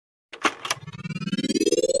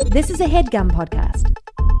This is a HeadGum podcast.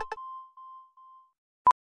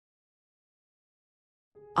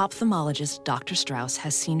 Ophthalmologist Dr. Strauss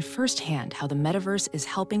has seen firsthand how the metaverse is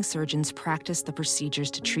helping surgeons practice the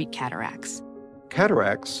procedures to treat cataracts.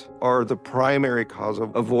 Cataracts are the primary cause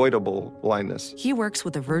of avoidable blindness. He works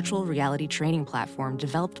with a virtual reality training platform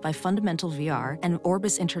developed by Fundamental VR and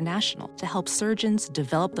Orbis International to help surgeons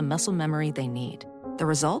develop the muscle memory they need. The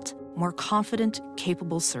result? More confident,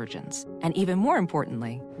 capable surgeons. And even more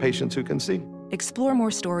importantly, Patients who can see. explore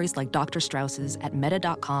more stories like Dr. Strauss's at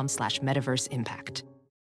meta.com/metaverseimpact.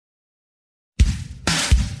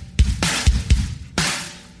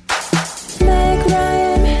 Meg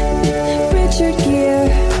Ryan, Richard Gere,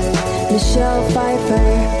 Michelle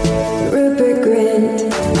Pfeiffer, Rupert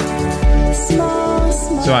Grint. Small.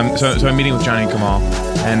 So I'm meeting with Johnny and Kamal,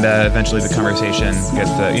 and eventually the conversation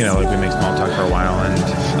gets to, like we make small talk for a while, and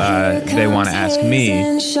they want to ask me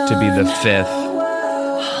to be the fifth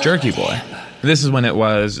jerky boy. This is when it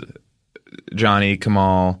was Johnny,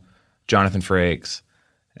 Kamal, Jonathan Frakes,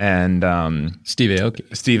 and Steve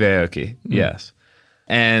Aoki. Yes.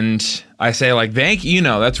 And I say, thank you,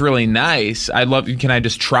 that's really nice. Can I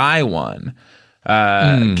just try one?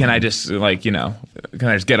 Can I just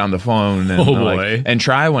get on the phone and, and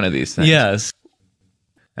try one of these things? Yes.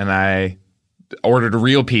 And I ordered a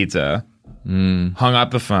real pizza, hung up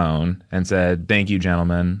the phone, and said, "Thank you,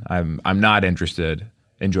 gentlemen. I'm not interested.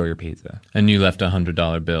 Enjoy your pizza." And you left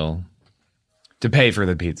 $100 bill to pay for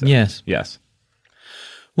the pizza. Yes. Yes.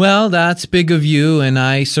 Well, that's big of you, and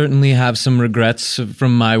I certainly have some regrets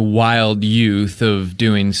from my wild youth of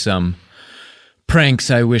doing some pranks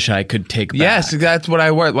I wish I could take back. Yes, that's what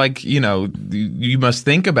I want. You must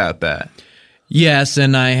think about that. Yes,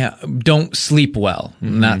 and I don't sleep well,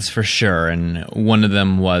 that's for sure. And one of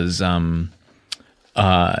them was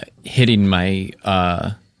hitting my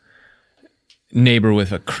neighbor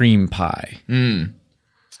with a cream pie.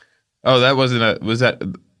 Oh, was that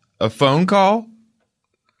a phone call?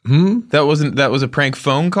 That was a prank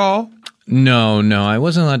phone call? No, I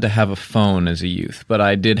wasn't allowed to have a phone as a youth, but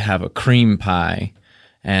I did have a cream pie,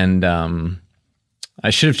 and I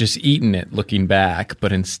should have just eaten it looking back,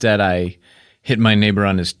 but instead I hit my neighbor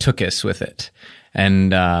on his tuchus with it,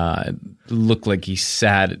 and it looked like he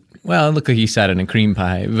sat in a cream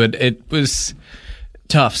pie, but it was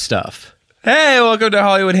tough stuff. Hey, welcome to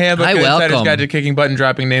Hollywood Handbook. Hi, Insider's welcome. Guide to Kicking Butt and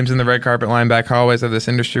Dropping Names in the red carpet line back hallways of this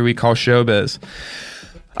industry we call showbiz.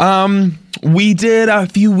 We did a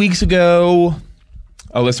few weeks ago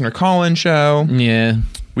a listener call-in show. Yeah.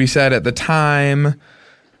 We said at the time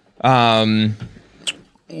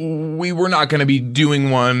we were not going to be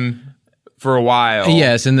doing one for a while.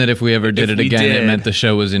 Yes, and that if we ever did it again, did, it meant the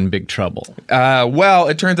show was in big trouble. Well,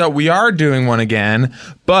 it turns out we are doing one again,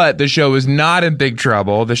 but the show is not in big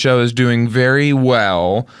trouble. The show is doing very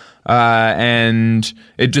well, and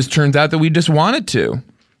it just turns out that we just wanted to.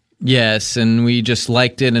 Yes, and we just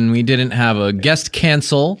liked it, and we didn't have a guest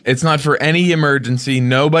cancel. It's not for any emergency.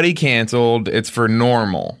 Nobody canceled. It's for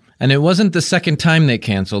normal. And it wasn't the second time they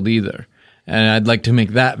canceled either. And I'd like to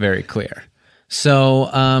make that very clear.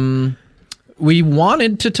 So, we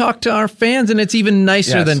wanted to talk to our fans, and it's even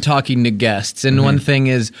nicer than talking to guests. And one thing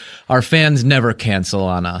is, our fans never cancel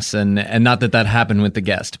on us, and not that happened with the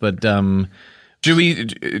guest, but should we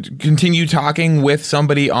continue talking with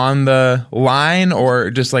somebody on the line, or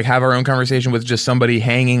just have our own conversation with just somebody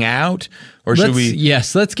hanging out? Or should we?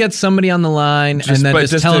 Yes, let's get somebody on the line and then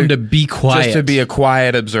just tell them to be quiet. Just to be a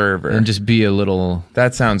quiet observer. And just be a little...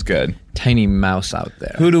 That sounds good. Tiny mouse out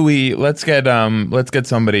there. Who do we... Let's get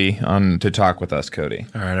somebody on to talk with us, Cody.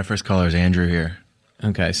 All right, our first caller is Andrew here.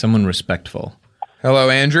 Okay, someone respectful. Hello,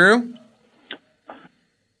 Andrew?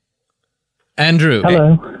 Andrew.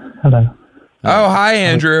 Hello. Oh, hi,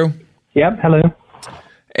 Andrew. Yep, hello.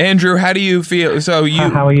 Andrew, how do you feel? So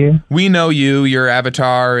how are you? We know you. Your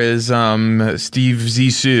avatar is Steve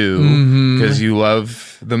Zissou because you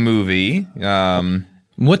love the movie.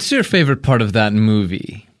 What's your favorite part of that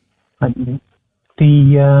movie? I like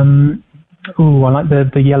the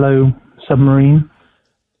Yellow Submarine.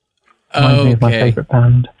 Reminds me of my favorite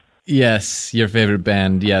band. Yes, your favorite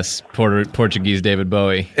band. Yes, Portuguese David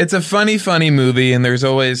Bowie. It's a funny movie, and there's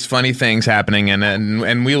always funny things happening in it,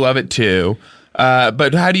 and we love it too.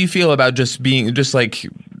 But how do you feel about just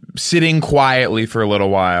sitting quietly for a little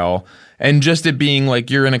while, and just it being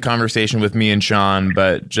you're in a conversation with me and Sean,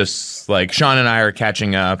 but just Sean and I are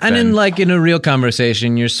catching up, and in a real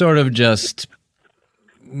conversation, you're sort of just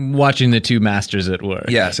watching the two masters at work.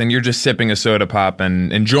 Yes, and you're just sipping a soda pop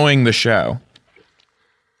and enjoying the show.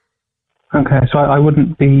 Okay, so I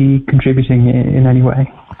wouldn't be contributing in any way.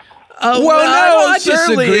 Oh, Well, no, I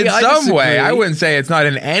certainly disagree. in some way. I wouldn't say it's not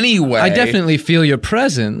in any way. I definitely feel your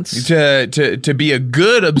presence. To be a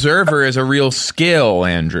good observer is a real skill,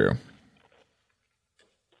 Andrew.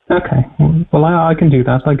 Okay. Well, I can do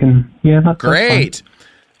that. I can. Yeah, that's Great.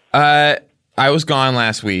 I was gone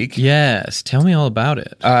last week. Yes, tell me all about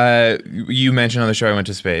it. You mentioned on the show I went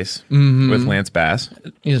to space with Lance Bass.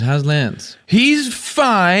 How's Lance? He's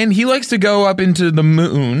fine. He likes to go up into the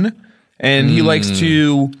moon, and he likes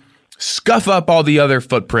to scuff up all the other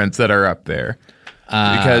footprints that are up there.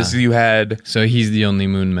 Because you had... So he's the only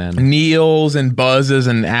moon man. Neil's and Buzz's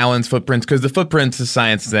and Alan's footprints, because the footprints is a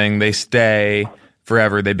science thing. They stay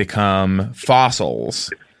forever. They become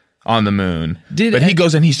fossils on the moon. But he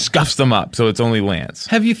goes and he scuffs them up, so it's only Lance.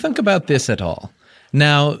 Have you thought about this at all?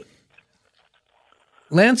 Now,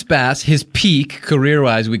 Lance Bass, his peak,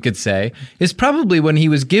 career-wise, we could say, is probably when he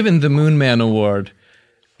was given the Moon Man Award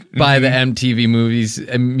by the MTV Movies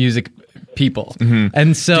and Music people.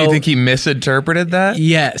 And so... Do you think he misinterpreted that?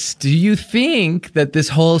 Yes. Do you think that this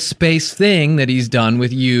whole space thing that he's done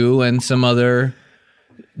with you and some other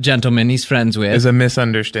gentleman he's friends with... is a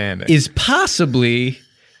misunderstanding. Is possibly...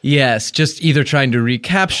 Yes, just either trying to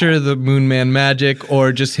recapture the Moon Man magic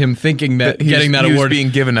or just him thinking that getting that award... He was being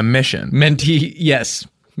given a mission. Meant he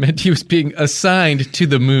was being assigned to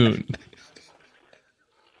the moon.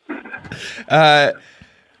 Well,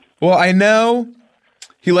 I know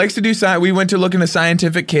he likes to do science. We went to look in a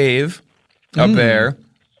scientific cave up there,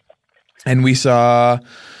 and we saw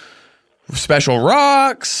special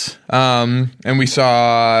rocks, and we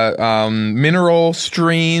saw mineral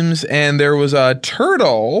streams, and there was a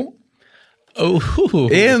turtle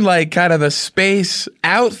in like kind of a space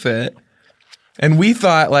outfit, and we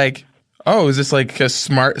thought like, oh, is this like a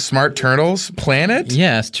smart turtles planet?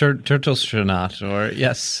 Yes, Turtlestronaut, or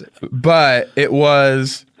yes. But it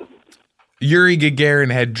was Yuri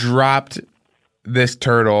Gagarin had dropped this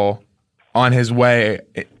turtle on his way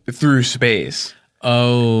through space.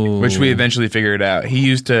 Oh. Which we eventually figured out. He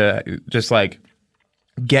used to just like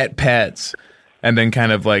get pets and then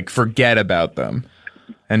kind of like forget about them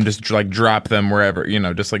and just like drop them wherever,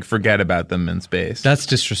 just like forget about them in space. That's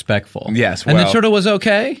disrespectful. Yes. And the turtle was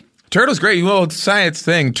okay? Turtle's great. Well, it's a science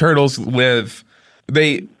thing. Turtles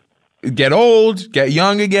they get old, get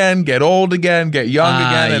young again, get old again, get young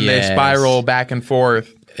again, and they spiral back and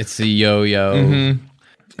forth. It's the yo-yo.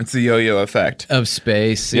 It's the yo-yo effect. Of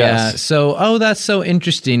space, Yes. yeah. So, that's so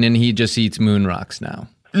interesting, and he just eats moon rocks now.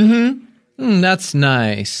 That's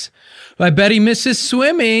nice. I bet he misses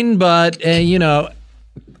swimming, but,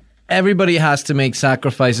 everybody has to make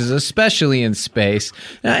sacrifices, especially in space.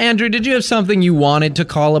 Now, Andrew, did you have something you wanted to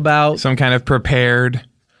call about? Some kind of prepared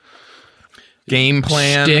game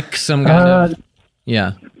plan? Stick, some kind of...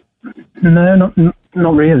 Yeah. No,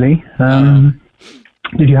 not really.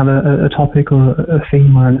 Did you have a topic or a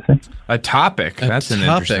theme or anything? A topic? That's an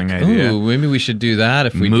interesting idea. Ooh, maybe we should do that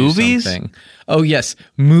if we Movies? do something. Oh, yes,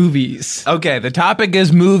 movies. Okay, the topic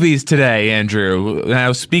is movies today, Andrew.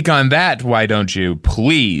 Now speak on that, why don't you,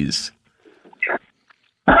 please?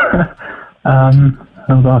 Oh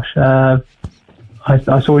gosh, I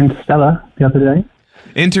saw Interstellar the other day.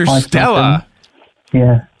 Interstellar?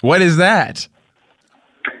 Yeah. What is that?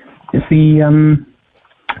 It's the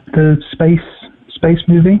space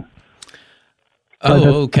movie.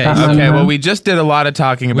 Oh, okay. Okay, well, we just did a lot of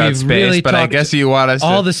talking about We've space, really but I talked- guess you want us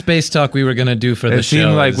All to... the space talk we were going to do for the show. It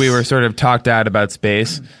seemed like we were sort of talked out about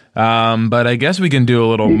space, but I guess we can do a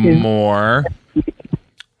little more.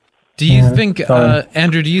 Do you think,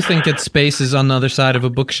 Andrew, do you think that space is on the other side of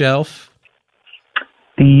a bookshelf?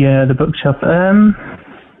 The bookshelf.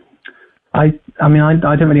 I don't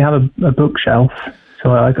really have a bookshelf,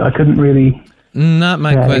 so I couldn't really. Not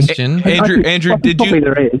my question. Andrew, did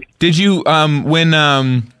you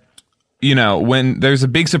when there's a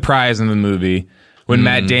big surprise in the movie when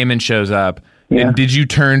Matt Damon shows up, and did you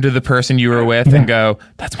turn to the person you were with and go,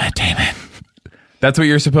 "That's Matt Damon"? That's what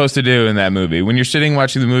you're supposed to do in that movie. When you're sitting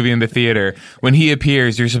watching the movie in the theater, when he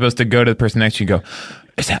appears, you're supposed to go to the person next to you and go,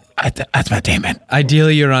 that's Matt Damon.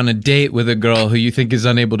 Ideally, you're on a date with a girl who you think is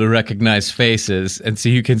unable to recognize faces, and so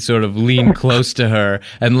you can sort of lean close to her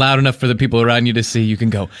and loud enough for the people around you to see. You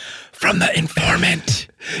can go, "From The Informant."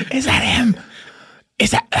 Is that him?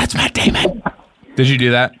 That's Matt Damon? Did you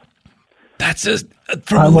do that? That's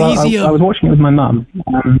from Elysium. I was watching it with my mum,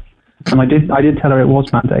 and I did tell her it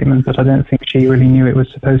was Matt Damon, but I don't think she really knew it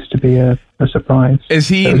was supposed to be a surprise. Is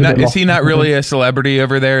he not really a celebrity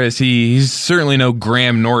over there? He's certainly no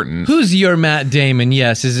Graham Norton. Who's your Matt Damon?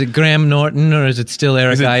 Yes, is it Graham Norton or is it still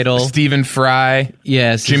Eric Idle? Stephen Fry?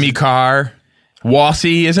 Yes. Jimmy Carr?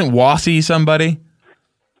 Wassie? Isn't Wassie somebody?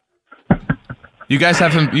 You guys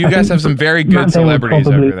have some very good Matt Damon would celebrities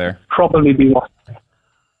over there. Probably be what?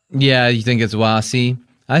 Yeah, you think it's Wasi?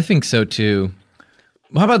 I think so too.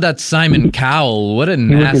 How about that Simon Cowell? What a be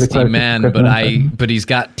the nasty closest man, Chris Hemsworth. but he's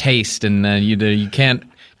got taste, and you can't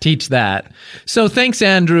teach that. So thanks,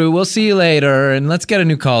 Andrew. We'll see you later, and let's get a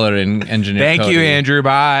new caller in, Engineer Thank Cody. you, Andrew.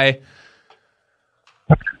 Bye.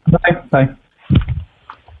 Bye.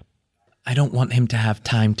 I don't want him to have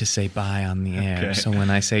time to say bye on the air. Okay. So when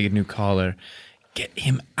I say a new caller, get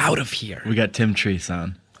him out of here. We got Tim Treese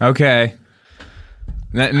on. Okay.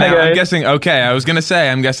 Now I'm guessing. Okay, I was gonna say.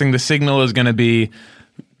 I'm guessing the signal is gonna be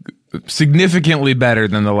significantly better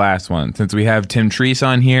than the last one, since we have Tim Treese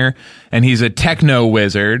on here, and he's a techno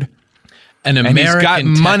wizard, An and American he's got tech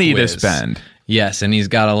money to whiz. spend. Yes, and he's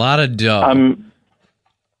got a lot of dough.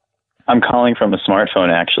 I'm calling from a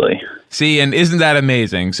smartphone, actually. See, and isn't that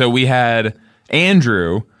amazing? So we had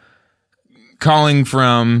Andrew calling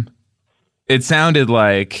from. It sounded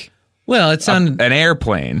like well, it sounded an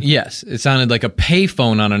airplane. yes, it sounded like a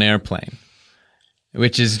payphone on an airplane,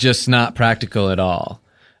 which is just not practical at all.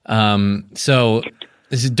 So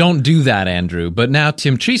don't do that, Andrew. But now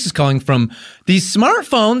Tim Treese is calling from these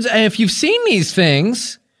smartphones, and if you've seen these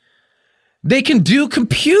things, they can do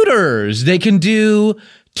computers. They can do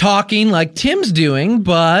talking like Tim's doing,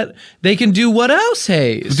 but they can do what else,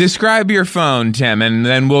 Hayes? Describe your phone, Tim, and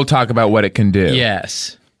then we'll talk about what it can do.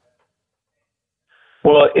 Yes.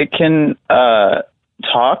 Well, it can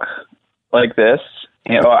talk like this.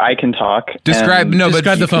 I can talk. Describe and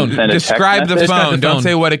describe the phone. send a text Describe the message. phone. the Don't phone.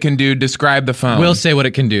 say what it can do. Describe the phone. We'll say what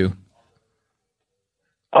it can do.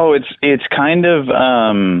 Oh, it's kind of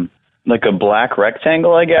like a black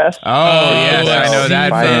rectangle, I guess. Oh, yes, I've I know seen that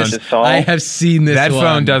Five phone. inches tall. I have seen this That one.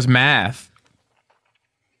 phone does math.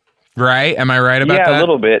 Right? Am I right about Yeah, that? a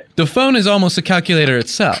little bit. The phone is almost a calculator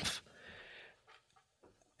itself.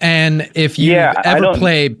 And if you Yeah, I ever don't-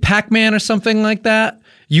 play Pac-Man or something like that,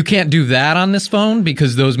 you can't do that on this phone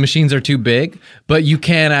because those machines are too big, but you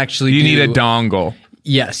can actually You do... need a dongle.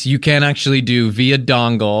 Yes, you can actually do via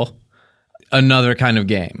dongle another kind of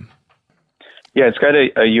game. Yeah, it's got a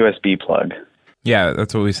USB plug. Yeah,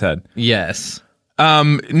 that's what we said. Yes.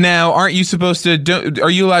 Now, aren't you supposed to... Are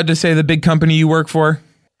you allowed to say the big company you work for?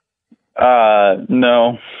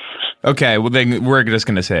 No. Okay, well, then we're just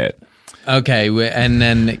going to say it. Okay, and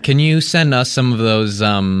then can you send us some of those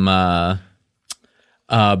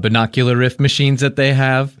binocular riff machines that they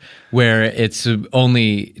have where it's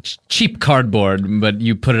only cheap cardboard, but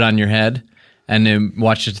you put it on your head and then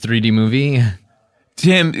watch a 3D movie?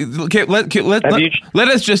 Tim, let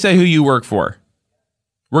us just say who you work for.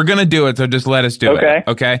 We're going to do it, so just let us do it.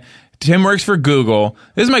 Okay? Tim works for Google.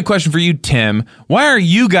 This is my question for you, Tim. Why are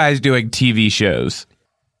you guys doing TV shows?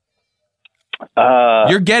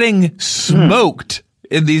 You're getting smoked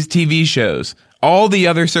in these TV shows. All the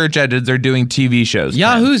other search engines are doing TV shows.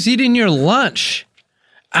 Yahoo's eating your lunch.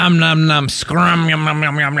 Nom nom scrum yum yum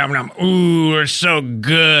yum yum yum yum. Ooh, it's so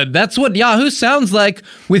good. That's what Yahoo sounds like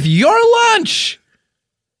with your lunch.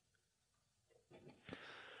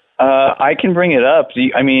 I can bring it up.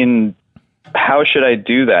 How should I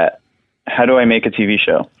do that? How do I make a TV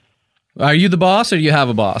show? Are you the boss or do you have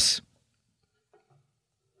a boss?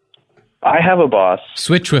 I have a boss.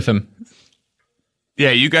 Switch with him.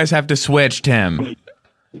 Yeah, you guys have to switch, Tim.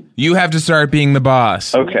 You have to start being the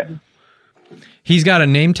boss. Okay. He's got a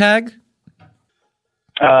name tag?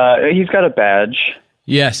 He's got a badge.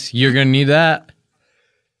 Yes, you're going to need that.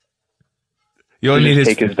 You'll need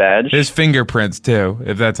take his badge. His fingerprints, too,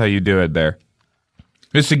 if that's how you do it there.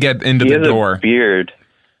 Just to get into He the has door. a beard.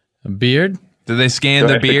 A beard? Do they scan Do I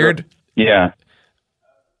the have to go- beard? Yeah.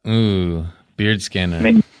 Ooh, beard scanner.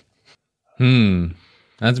 Me-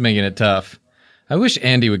 That's making it tough. I wish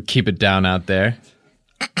Andy would keep it down out there.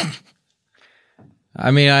 I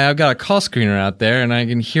mean, I've got a call screener out there, and I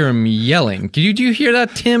can hear him yelling. Do you hear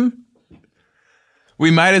that, Tim? We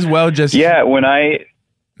might as well just... Yeah,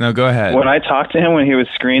 No, go ahead. when I talked to him when he was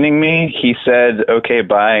screening me, he said, okay,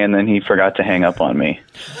 bye, and then he forgot to hang up on me.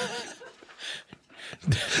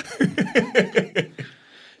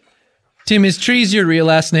 Tim, is Trees your real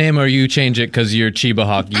last name, or you change it because you're Chiba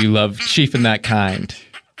Hawk? You love Chief and that kind.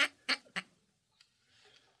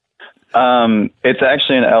 It's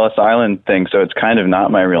actually an Ellis Island thing, so it's kind of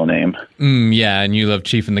not my real name. Yeah, and you love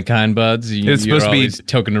Chief and the kind buds. You're supposed to be- always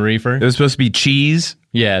token a reefer. It was supposed to be Cheese.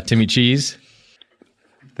 Yeah, Timmy Cheese.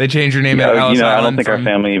 They changed your name at Ellis I Island don't think our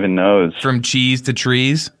family even knows. from Cheese to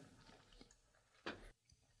Trees.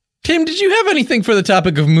 Tim, did you have anything for the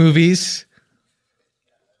topic of movies?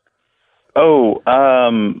 Oh,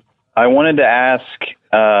 I wanted to ask,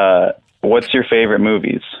 what's your favorite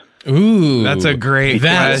movies? Ooh, That's a great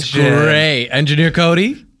That's question. great. Engineer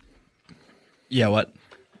Cody? Yeah, what?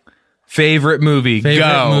 Favorite movie? Favorite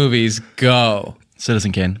Go. movies, go.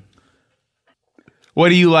 Citizen Kane. What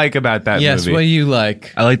do you like about that Yes, movie? what do you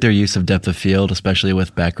like? I like their use of depth of field, especially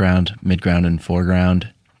with background, midground, and foreground.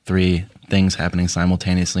 3 things happening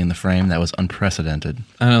simultaneously in the frame. That was unprecedented.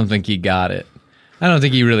 I don't think he got it. I don't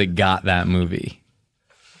think he really got that movie.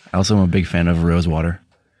 I also am a big fan of Rosewater.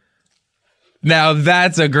 Now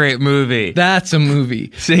that's a great movie. That's a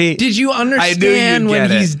movie. See? Did you I knew understand you'd when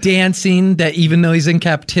get it. he's dancing that even though he's in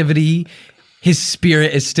captivity, his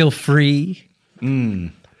spirit is still free?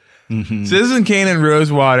 Citizen Kane and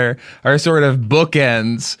Rosewater are sort of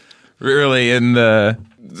bookends, really, in the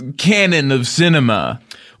canon of cinema.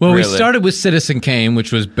 Well, we really. started with Citizen Kane,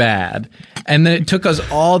 which was bad, and then it took us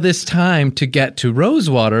all this time to get to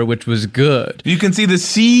Rosewater, which was good. You can see the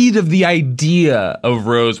seed of the idea of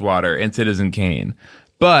Rosewater in Citizen Kane.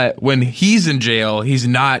 But when he's in jail, he's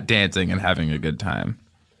not dancing and having a good time.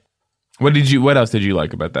 What else did you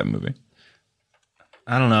like about that movie?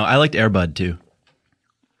 I don't know. I liked Air Bud too.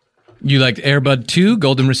 You liked Air Bud 2,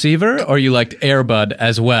 Golden Receiver, or you liked Air Bud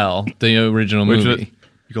as well, the original Which movie?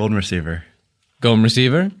 Golden Receiver. Golden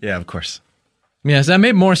Receiver? Yeah, of course. Yes, that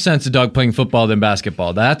made more sense to dog playing football than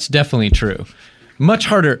basketball. That's definitely true. Much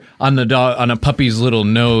harder on the dog, on a puppy's little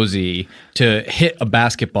nosy to hit a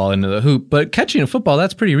basketball into the hoop, but catching a football,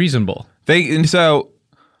 that's pretty reasonable. Thank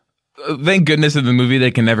goodness in the movie they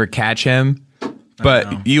can never catch him.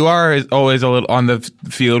 But you are always a little on the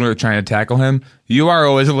field or trying to tackle him. You are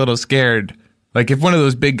always a little scared. Like if one of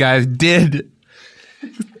those big guys did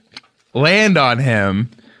land on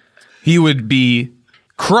him, he would be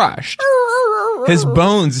crushed. His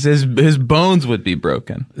bones would be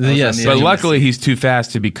broken. Yes, But luckily he's too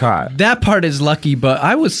fast to be caught. that part is lucky, but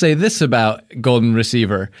I would say this about Golden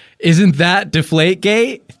Receiver. Isn't that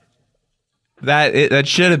Deflategate? That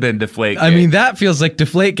should have been Deflategate. I mean, that feels like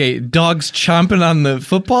Deflategate. Dogs chomping on the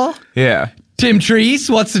football? yeah. Tim Treese,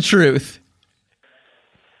 what's the truth?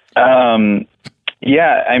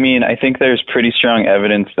 Yeah, I mean, I think there's pretty strong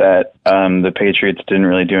evidence that the Patriots didn't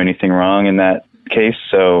really do anything wrong in that case,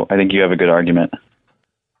 so I think you have a good argument.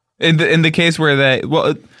 In the case where In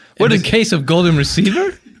the case of Golden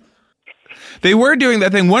Receiver? they were doing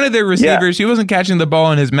that thing. One of their receivers, he wasn't catching the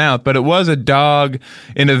ball in his mouth, but it was a dog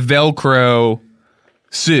in a Velcro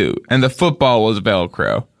suit, and the football was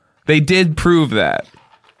Velcro. They did prove that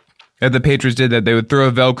the Patriots did that. They would throw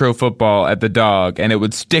a Velcro football at the dog, and it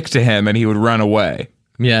would stick to him, and he would run away.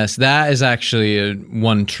 Yes, that is actually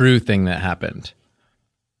one true thing that happened.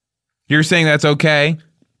 You're saying that's okay?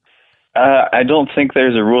 I don't think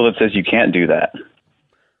there's a rule that says you can't do that.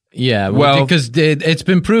 Yeah, Well- because it's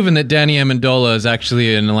been proven that Danny Amendola is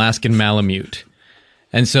actually an Alaskan Malamute.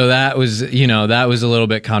 And so that was a little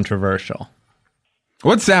bit controversial.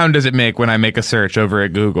 What sound does it make when I make a search over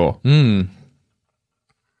at Google?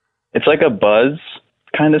 It's like a buzz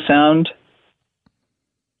kind of sound.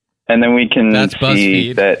 And then we can That's see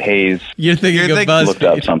BuzzFeed. that Hayes You're thinking of looked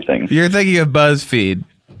up BuzzFeed. something. You're thinking of BuzzFeed.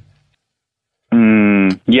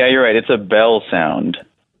 Yeah, you're right. It's a bell sound.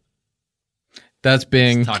 That's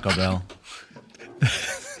Bing. Taco Bell.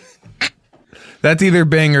 That's either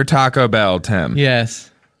Bing or Taco Bell, Tim. Yes.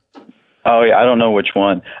 Oh, yeah, I don't know which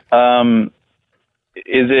one.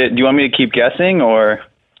 Is it? Do you want me to keep guessing, or?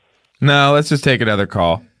 No, let's just take another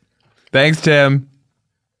call. Thanks, Tim.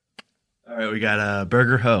 All right, we got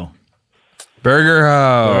Burger Ho. Burger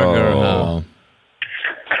Ho. Burger Ho.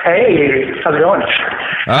 Hey, how's it going?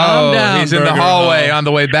 Oh, down, he's in the Burger hallway Ho. on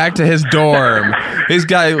the way back to his dorm. Guys,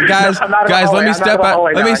 I'm not in the let hallway. me I'm step not in the out.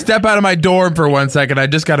 hallway Let me now. step out of my dorm for 1 second. I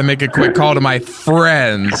just got to make a quick call to my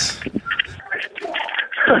friends.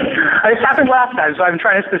 This happened last time, so I'm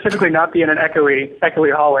trying to specifically not be in an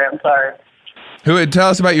echoey hallway. I'm sorry. Tell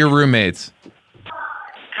us about your roommates.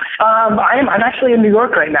 I'm actually in New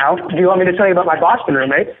York right now. Do you want me to tell you about my Boston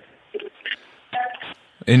roommate?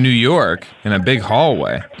 In New York, in a big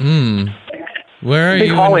hallway. Where are Big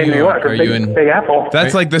you hallway in New York? or Are big, you in? Big Apple.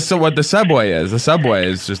 That's like what the subway is. The subway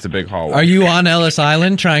is just a big hallway. Are you on Ellis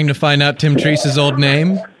Island trying to find out Tim Treese's old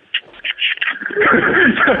name?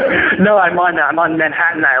 No, I'm on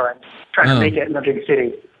Manhattan Island, trying Oh. to make it in a big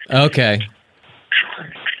city. Okay.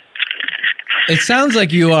 It sounds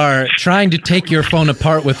like you are trying to take your phone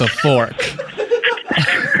apart with a fork.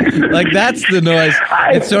 Like that's the noise.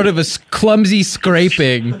 It's sort of a clumsy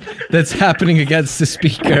scraping that's happening against the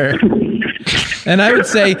speaker. And I would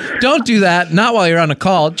say, don't do that. Not while you're on a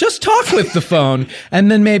call. Just talk with the phone, and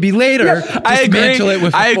then maybe later dismantle it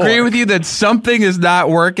with. I agree with you that something is not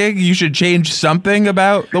working. You should change something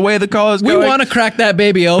about the way the call is going. We want to crack that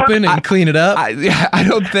baby open and clean it up. I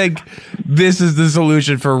don't think this is the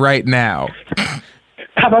solution for right now.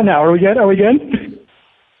 How about now? Are we good?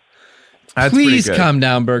 That's Please pretty good. calm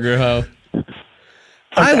down, Burger Ho.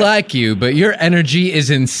 I like you, but your energy is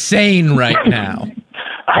insane right now.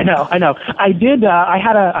 I know. I did. I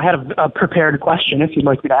had a prepared question. If you'd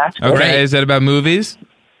like me to ask. Okay, Great. is it about movies?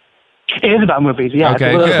 It is about movies. Yeah.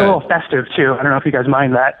 Okay, it's a good. little festive too. I don't know if you guys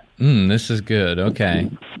mind that. This is good. Okay.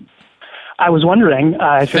 I was wondering.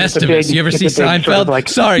 If it's a Festivus. big, You ever it's see a big sort Seinfeld? of like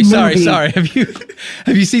Sorry. movie-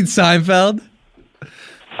 Have you seen Seinfeld?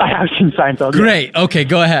 I have seen Seinfeld. yeah. Great. Okay,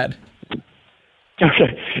 go ahead.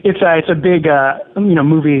 Okay, it's a big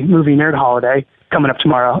movie nerd holiday coming up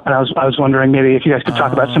tomorrow, and I was wondering maybe if you guys could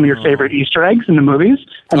talk about some of your favorite Easter eggs in the movies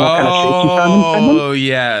and what kind of treats you found inside them. Oh,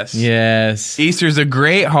 yes. Yes. Easter's a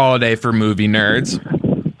great holiday for movie nerds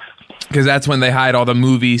because that's when they hide all the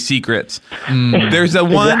movie secrets. There's a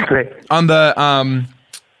one Exactly. on the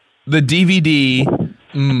DVD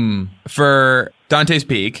for Dante's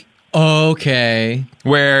Peak Okay.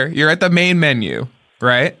 where you're at the main menu,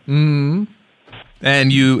 right?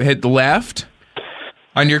 And you hit left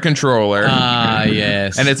on your controller. Ah,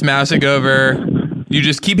 yes. And it's mousing over. You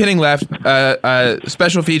just keep hitting left.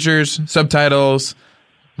 Special features, subtitles,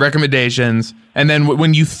 recommendations, and then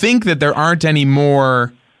when you think that there aren't any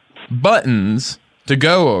more buttons to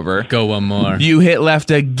go over, go one more. you hit left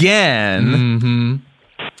again,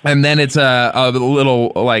 and then it's a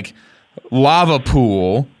little like lava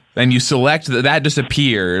pool. And you select that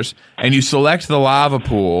disappears, and you select the lava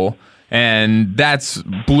pool. And that's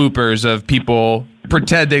bloopers of people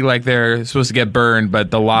pretending like they're supposed to get burned,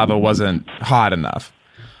 but the lava wasn't hot enough.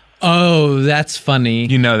 Oh, that's funny.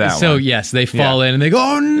 You know that So, one. yes, they fall in and they go,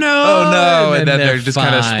 oh, no. Oh, no. And then they're just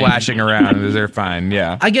kind of fine. splashing around. And they're fine.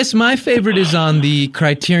 Yeah. I guess my favorite is on the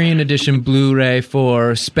Criterion Edition Blu-ray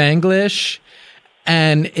for Spanglish.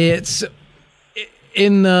 And it's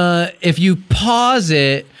in the, if you pause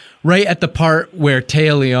it right at the part where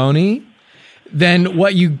Téa Leoni, then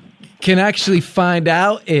what you can actually find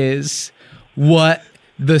out is what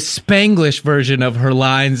the Spanglish version of her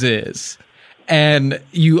lines is. And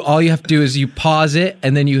all you have to do is you pause it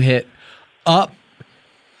and then you hit up,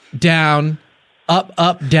 down,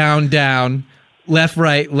 down, left,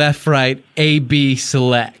 right, A, B,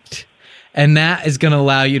 select. And that is going to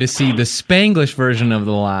allow you to see the Spanglish version of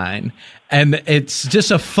the line. And it's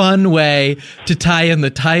just a fun way to tie in the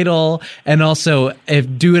title and also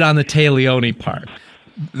do it on the Téa Leoni part.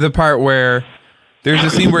 The part where there's a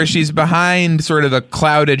scene where she's behind sort of a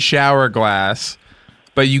clouded shower glass,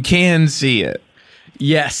 but you can see it.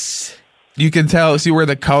 Yes. You can see where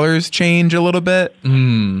the colors change a little bit,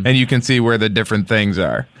 and you can see where the different things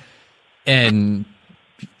are. And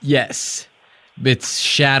yes, it's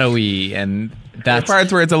shadowy, and that's the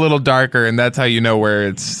parts where it's a little darker, and that's how you know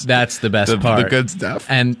where that's the best part, the good stuff.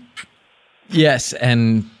 And yes,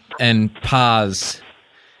 and pause,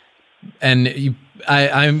 and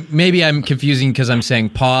I'm confusing because I'm saying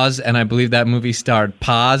pause, and I believe that movie starred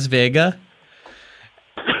Paz Vega.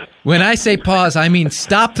 When I say pause, I mean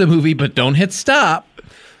stop the movie, but don't hit stop.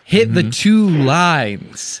 Hit the two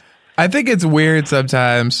lines. I think it's weird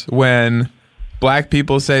sometimes when black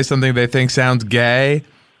people say something they think sounds gay,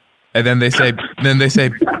 and then they say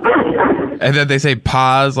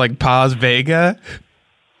pause, like Paz Vega.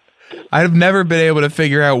 I've never been able to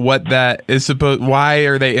figure out what that is supposed. Why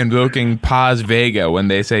are they invoking Paz Vega when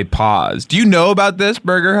they say pause? Do you know about this,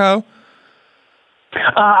 Burger Ho?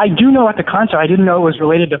 I do know at the concert. I didn't know it was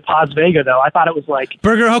related to Paz Vega, though. I thought it was like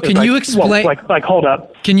Burger Ho. Can you explain? Like, hold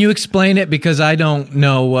up. Can you explain it because I don't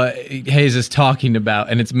know what Hayes is talking about,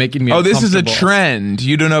 and it's making me. Oh, this is a uncomfortable. trend.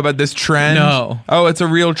 You don't know about this trend? No. Oh, it's a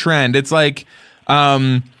real trend. It's like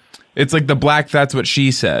the black. That's what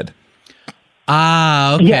she said.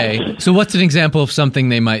 Ah, okay. Yes. So, what's an example of something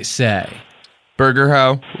they might say? Burger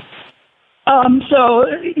Ho. So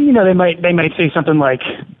they might say something like,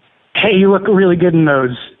 "Hey, you look really good in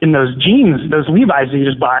those jeans, those Levi's that you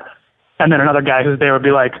just bought." And then another guy who's there would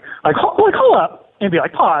be like hold up, and be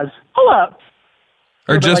like, pause, hold up,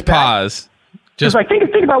 Or just like that. pause. Just like think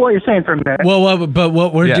about what you're saying for a minute. Well, but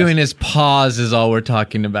what we're Yes. doing is pause is all we're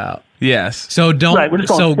talking about. Yes. So don't. Right, we're just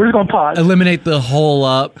going to pause. Eliminate the whole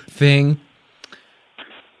up thing.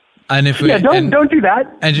 And if we don't do that.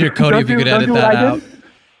 Engineer Cody, if you could edit that out.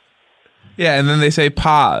 Yeah, and then they say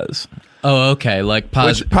pause. Oh, okay. Like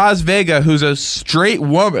pause. Which Paz Vega, who's a straight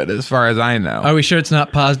woman, as far as I know. Are we sure it's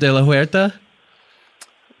not Paz de la Huerta?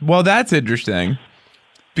 Well, that's interesting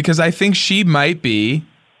because I think she might be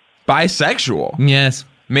bisexual. Yes.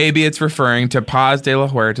 Maybe it's referring to Paz de la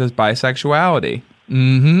Huerta's bisexuality.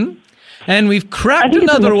 Mm-hmm. And we've cracked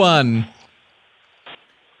another one.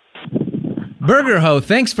 Burger Ho,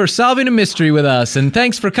 thanks for solving a mystery with us, and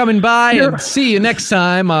thanks for coming by, and see you next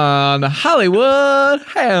time on Hollywood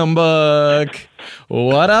Handbook.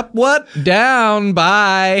 What up, what down,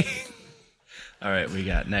 bye. All right, we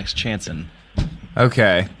got next Chanson.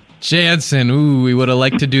 Okay. Jansen, ooh, we would have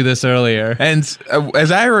liked to do this earlier. And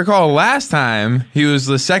as I recall last time, he was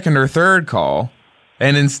the second or third call,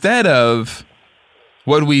 and instead of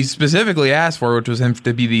what we specifically asked for, which was him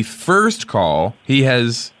to be the first call, he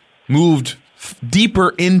has moved deeper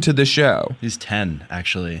into the show. He's 10,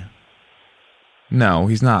 actually. No,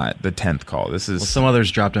 he's not the 10th call. This is... Well, some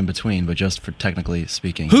others dropped in between, but just for technically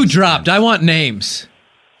speaking. Who dropped? 10th. I want names.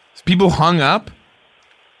 People hung up?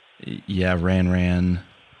 Yeah, Ran.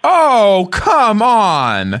 Oh, come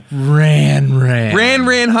on. Ran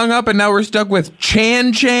hung up, and now we're stuck with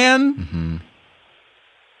Chan. Mm-hmm.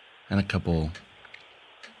 And a couple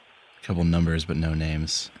numbers, but no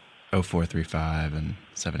names. 0435 and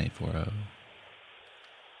 7840.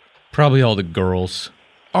 Probably all the girls.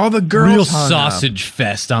 All the girls Real hung sausage up.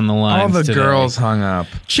 fest on the lines All the today. girls hung up.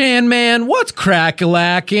 Chan man, what's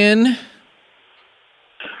crack-a-lackin'?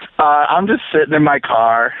 I'm just sitting in my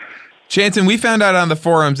car. Chanson, we found out on the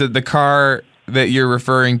forums that the car that you're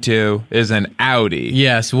referring to is an Audi.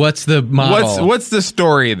 Yes, what's the model? What's the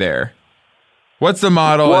story there? What's the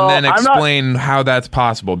model? Well, and then explain how that's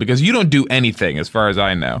possible, because you don't do anything as far as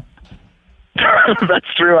I know.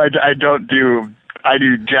 That's true. I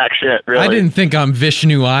do jack shit, really. I didn't think on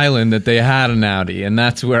Vishnu Island that they had an Audi, and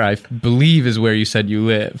that's where I believe is where you said you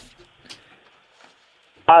live.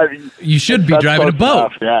 You should be driving a boat.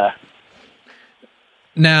 Enough, yeah.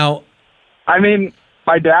 Now, I mean,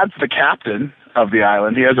 my dad's the captain of the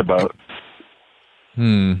island. He has a boat.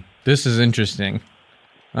 This is interesting.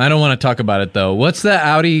 I don't want to talk about it, though. What's the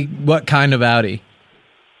Audi? What kind of Audi?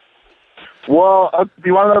 Well, do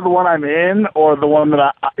you want to know the one I'm in or the one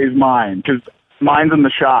that is mine? Because mine's in the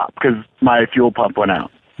shop because my fuel pump went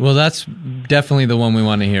out. Well, that's definitely the one we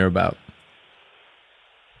want to hear about.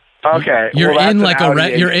 Okay. You're in like a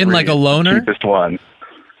loaner? Cheapest one.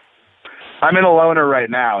 I'm in a loaner right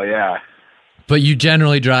now, yeah. But you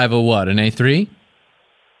generally drive a what, an A3?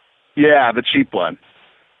 Yeah, the cheap one.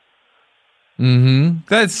 Mm-hmm.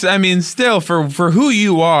 That's, I mean, still, for who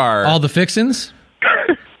you are. All the fixins?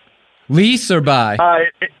 Lease or buy?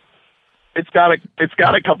 It's got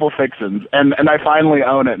a couple fixins, and I finally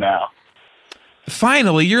own it now.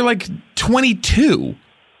 Finally? You're like 22.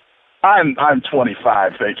 I'm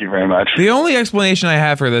 25, thank you very much. The only explanation I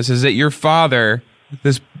have for this is that your father,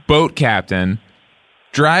 this boat captain,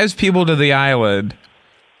 drives people to the island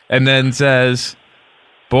and then says,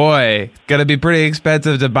 boy, it's going to be pretty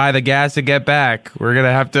expensive to buy the gas to get back. We're going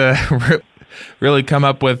to have to really come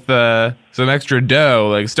up with some extra dough.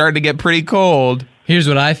 Like, starting to get pretty cold. Here's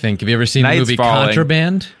what I think. Have you ever seen the movie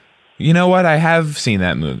Contraband? You know what? I have seen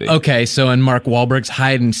that movie. Okay, so and Mark Wahlberg's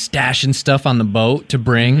hiding, stashing stuff on the boat to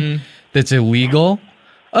bring that's illegal.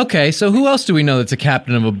 Okay, so who else do we know that's a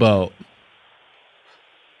captain of a boat?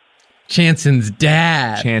 Chanson's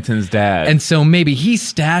dad. And so maybe he's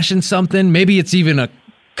stashing something. Maybe it's even a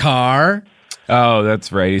car. Oh,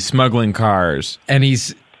 that's right. He's smuggling cars. And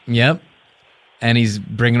he's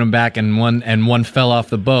bringing them back, and one fell off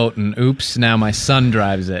the boat, and oops, now my son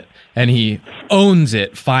drives it. And he owns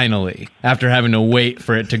it, finally, after having to wait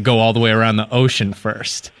for it to go all the way around the ocean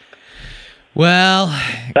first. Well...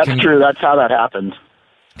 That's true. That's how that happened.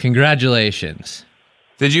 Congratulations.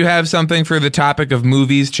 Did you have something for the topic of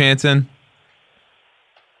movies, Chanson?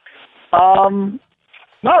 Not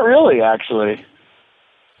really, actually.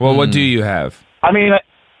 Well, what do you have? I mean,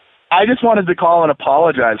 I just wanted to call and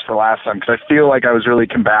apologize for last time because I feel like I was really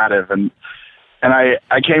combative, and I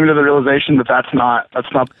came to the realization that that's not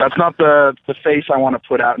the face I want to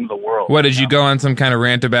put out into the world. What, did you go on some kind of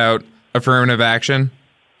rant about affirmative action?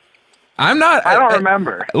 I don't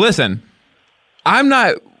remember. Listen, I'm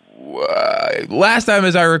not. Last time,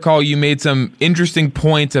 as I recall, you made some interesting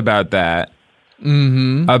points about that.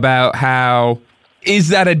 Mm-hmm. About how is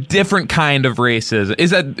that a different kind of racism?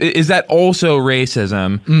 Is that also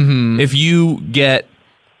racism? Mm-hmm. If you get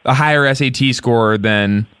a higher SAT score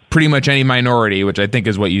than pretty much any minority, which I think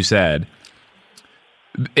is what you said.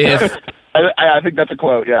 If I think that's a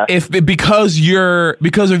quote, yeah. If because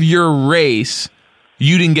of your race,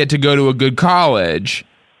 you didn't get to go to a good college,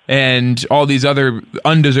 and all these other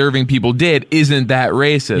undeserving people did, isn't that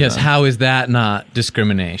racism? Yes, how is that not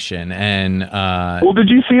discrimination? And well, did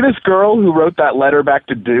you see this girl who wrote that letter back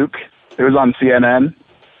to Duke? It was on CNN.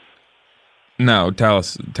 No, tell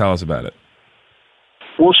us about it.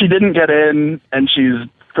 Well, she didn't get in, and she's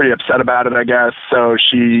pretty upset about it, I guess. So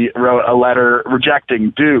she wrote a letter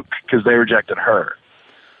rejecting Duke because they rejected her.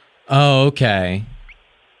 Oh, okay.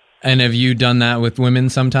 And have you done that with women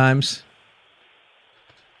sometimes?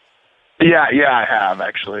 Yeah, I have,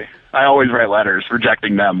 actually. I always write letters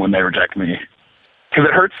rejecting them when they reject me. Because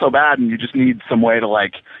it hurts so bad, and you just need some way to,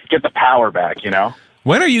 like, get the power back, you know?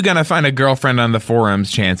 When are you going to find a girlfriend on the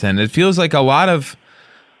forums, Chanson? It feels like a lot of...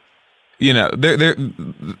 You know,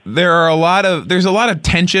 there's a lot of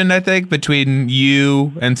tension, I think, between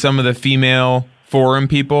you and some of the female forum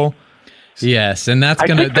people. Yes, and that's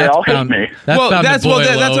hate me. That's what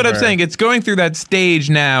I'm saying. It's going through that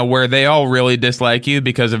stage now where they all really dislike you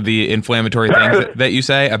because of the inflammatory things that you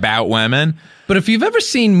say about women. But if you've ever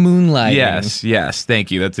seen Moonlighting, yes,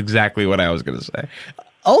 thank you. That's exactly what I was going to say.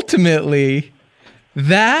 Ultimately,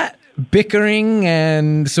 that bickering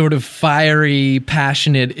and sort of fiery,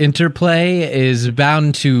 passionate interplay is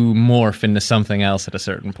bound to morph into something else at a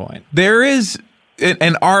certain point. There is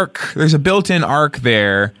an arc. There's a built-in arc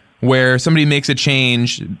there where somebody makes a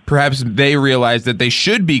change. Perhaps they realize that they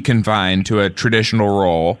should be confined to a traditional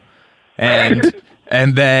role, and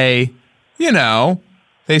they, you know,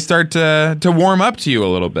 they start to warm up to you a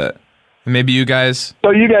little bit. And maybe you guys.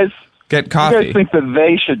 So you guys get coffee. You guys think that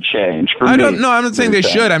they should change? I'm not saying they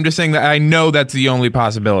should. I'm just saying that I know that's the only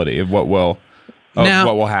possibility of what will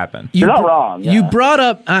happen. You're not wrong. Yeah. You brought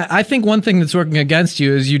up. I think one thing that's working against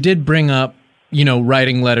you is you did bring up, you know,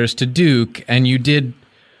 writing letters to Duke, and you did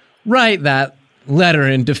write that letter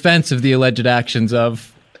in defense of the alleged actions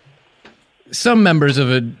of some members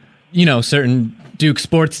of a, you know, certain Duke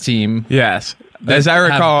sports team. Yes, as I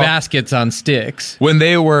recall, have baskets on sticks. When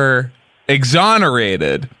they were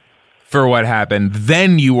exonerated for what happened,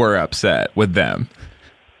 then you were upset with them.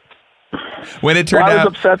 When it turned out, I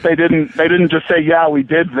was upset they didn't just say, yeah, we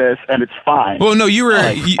did this and it's fine. Well, no, you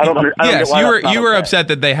were. You were okay. upset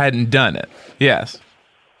that they hadn't done it. Yes.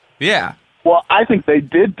 Yeah. Well, I think they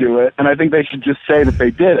did do it, and I think they should just say that they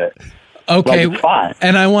did it. Okay, like, it's fine.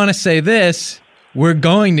 And I want to say this: we're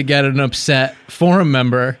going to get an upset forum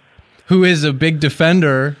member who is a big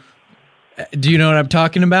defender. Do you know what I'm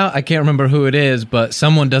talking about? I can't remember who it is, but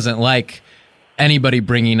someone doesn't like anybody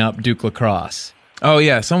bringing up Duke lacrosse. Oh,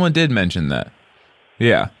 yeah, someone did mention that.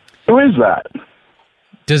 Yeah. Who is that?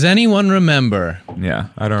 Does anyone remember? Yeah,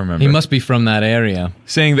 I don't remember. He must be from that area.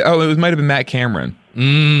 Saying that, it might have been Matt Cameron.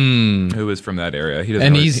 Who is from that area. He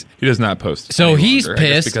does not post. So he's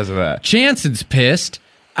pissed because of that. Chanson's pissed.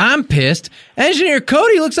 I'm pissed. Engineer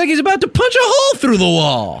Cody looks like he's about to punch a hole through the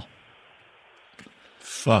wall.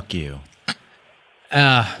 Fuck you.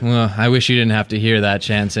 Well, I wish you didn't have to hear that,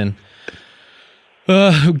 Chanson.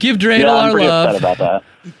 Give Dreidel our love. Upset about that.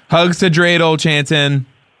 Hugs to Dreidel, Chanson.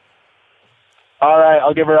 All right,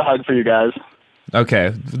 I'll give her a hug for you guys.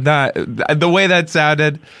 Okay, the way that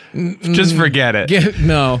sounded, just forget it.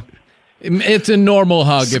 No, it's a normal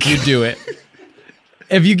hug if you do it.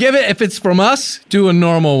 If it's from us, do a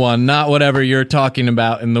normal one, not whatever you're talking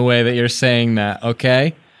about in the way that you're saying that.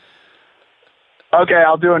 Okay. Okay,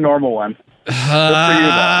 I'll do a normal one.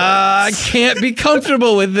 I can't be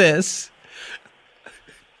comfortable with this.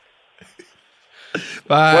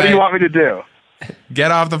 Bye. What do you want me to do?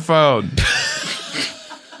 Get off the phone.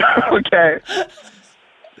 Okay.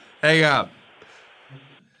 Hang up.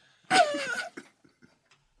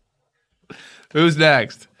 Who's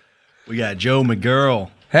next? We got Joe McGurl.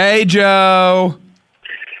 Hey, Joe.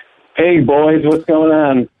 Hey, boys. What's going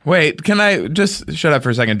on? Wait, can I just shut up for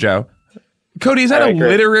a second, Joe? Cody, is that a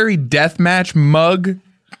literary deathmatch mug?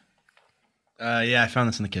 Yeah, I found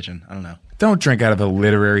this in the kitchen. I don't know. Don't drink out of a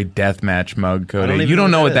literary deathmatch mug, Cody. You don't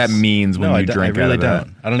know what that means when you drink out of that. I really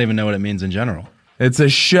don't. I don't even know what it means in general. It's a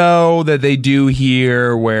show that they do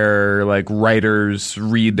here where like writers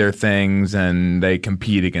read their things and they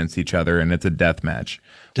compete against each other, and it's a death match.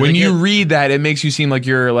 When you read that, it makes you seem like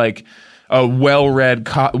you're like a well-read.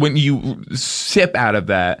 When you sip out of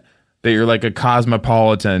that you're like a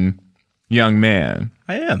cosmopolitan young man.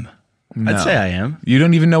 I am. No. I'd say I am. You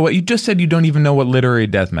don't even know what you just said. You don't even know what literary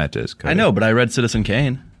death match is, Cody. I know, but I read Citizen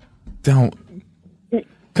Kane. Don't.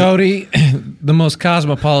 Cody, the most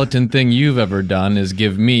cosmopolitan thing you've ever done is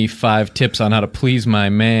give me 5 tips on how to please my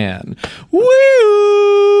man. Woo!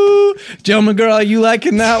 Joe McGurl, are you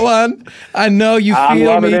liking that one? I know you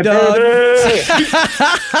feel me, dog.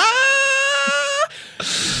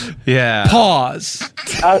 Yeah. Pause.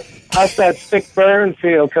 How's that sick burn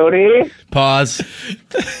feel, Cody? Pause.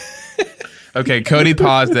 Okay, Cody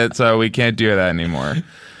paused it, so we can't do that anymore.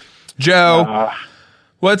 Joe,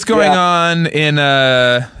 what's going on in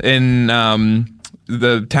the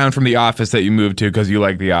town from The Office that you moved to because you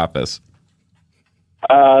like The Office?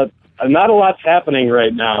 Not a lot's happening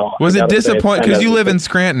right now. Was it disappointing? Because you live in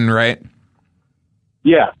Scranton, right?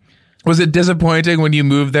 Yeah. Was it disappointing when you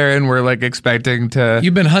moved there and were like expecting to?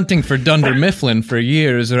 You've been hunting for Dunder Mifflin for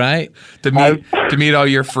years, right? To meet all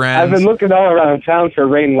your friends. I've been looking all around town for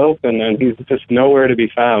Rainn Wilson, and he's just nowhere to be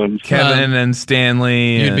found. Kevin and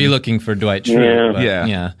Stanley. You'd be looking for Dwight Schrute.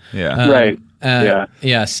 Yeah. Right.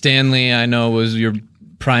 Yeah. Stanley, I know, was your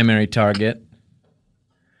primary target.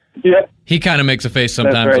 Yeah. He kind of makes a face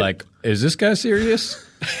sometimes right. like, "Is this guy serious?"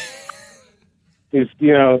 He's,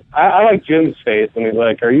 I like Jim's face, and he's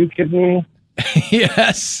like, "Are you kidding me?"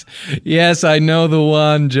 Yes, I know the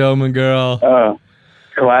one, Joe McGirl. Oh,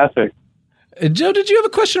 classic. Joe, did you have a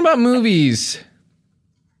question about movies?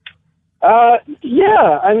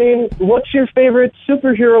 Yeah. I mean, what's your favorite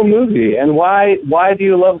superhero movie, and why do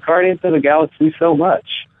you love Guardians of the Galaxy so much?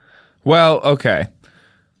 Well, okay.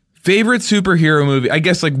 Favorite superhero movie? I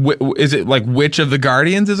guess is it like which of the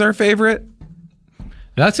Guardians is our favorite?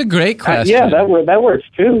 That's a great question. Yeah, that works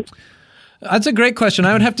too. That's a great question.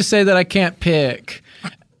 I would have to say that I can't pick.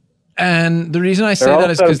 And the reason I say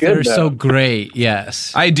that is because they're so great,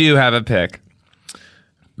 yes. I do have a pick.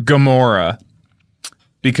 Gamora.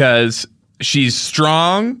 Because she's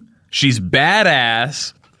strong, she's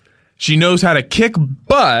badass, she knows how to kick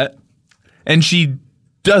butt, and she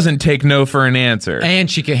doesn't take no for an answer.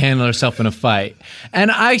 And she can handle herself in a fight.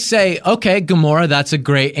 And I say, okay, Gamora, that's a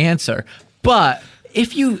great answer. But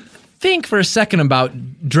if you think for a second about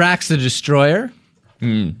Drax the Destroyer,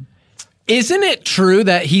 isn't it true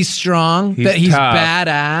that he's strong, that he's tough.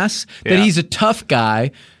 Badass, that he's a tough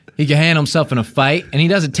guy, he can handle himself in a fight, and he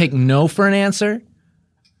doesn't take no for an answer?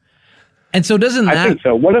 And so doesn't that... I think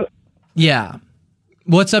so. Yeah.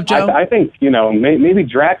 What's up, Joe? I think, maybe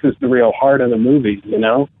Drax is the real heart of the movie,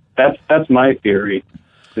 That's my theory,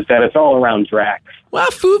 is that it's all around Drax. Well,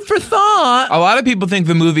 food for thought. A lot of people think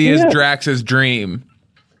the movie is Drax's dream.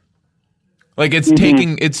 Like it's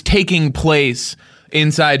taking place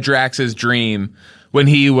inside Drax's dream when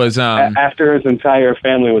he was after his entire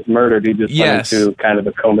family was murdered, he just went into kind of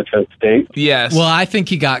a comatose state. Yes. Well, I think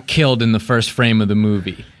he got killed in the first frame of the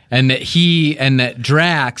movie. And that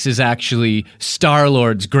Drax is actually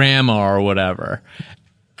Star-Lord's grandma or whatever.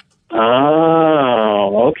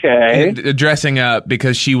 Oh, okay. Dressing up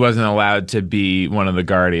because she wasn't allowed to be one of the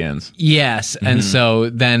Guardians. Yes, and so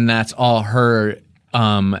then that's all her,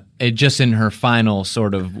 just in her final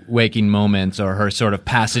sort of waking moments or her sort of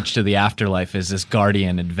passage to the afterlife is this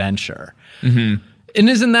Guardian adventure. Mm-hmm. And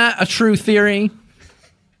isn't that a true theory?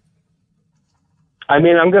 I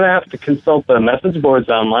mean, I'm going to have to consult the message boards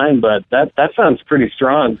online, but that sounds pretty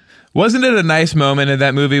strong. Wasn't it a nice moment in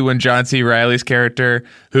that movie when John C. Reilly's character,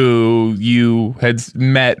 who you had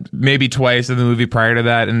met maybe twice in the movie prior to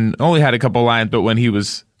that and only had a couple lines, but when he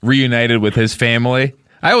was reunited with his family,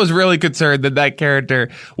 I was really concerned that character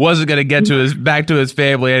wasn't going to get back to his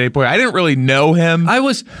family at any point. I didn't really know him. I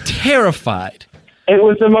was terrified. It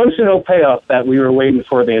was emotional payoff that we were waiting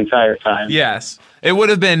for the entire time. Yes. It would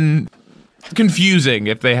have been confusing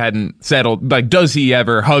if they hadn't settled. Like, does he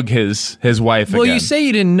ever hug his wife again? Well, you say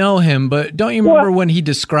you didn't know him, but don't you remember when he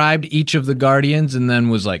described each of the Guardians and then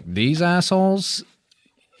was like, these assholes?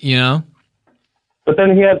 But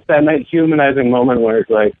then he had that nice humanizing moment where it's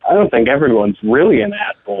like, I don't think everyone's really an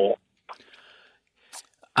asshole.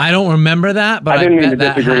 I don't remember that, but I didn't mean to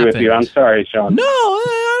disagree with you. I'm sorry, Sean. No,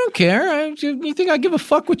 I don't care. You think I give a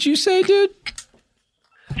fuck what you say, dude?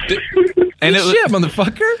 And shit,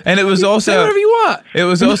 motherfucker. And it was also say whatever you want. It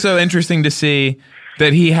was also interesting to see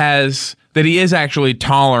that he is actually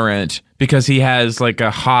tolerant because he has like a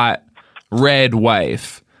hot red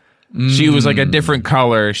wife. She was like a different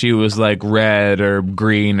color. She was like red or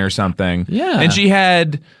green or something. Yeah. And she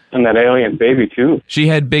had... And that alien baby, too. She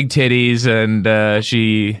had big titties, and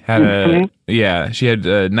she had she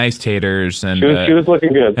had nice taters. And she was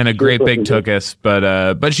looking good. And a great big tuchus,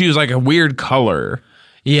 but she was like a weird color.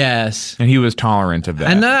 Yes. And he was tolerant of that.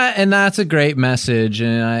 And that's a great message,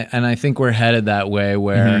 and I think we're headed that way,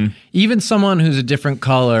 where even someone who's a different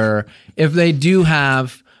color, if they do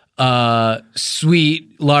have...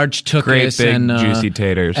 sweet, large tuchus, great big and juicy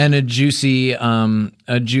taters, and a juicy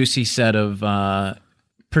set of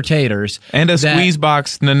potatoes, and a squeeze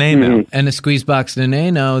box naneno,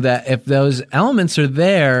 that if those elements are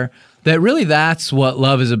there, that really that's what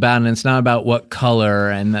love is about, and it's not about what color,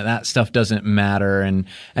 and that stuff doesn't matter, and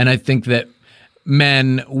I think that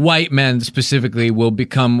men, white men specifically, will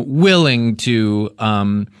become willing to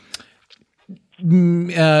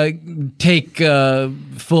take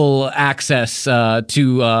full access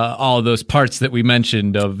to all of those parts that we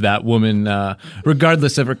mentioned of that woman,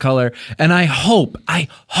 regardless of her color. And I hope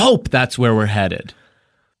that's where we're headed.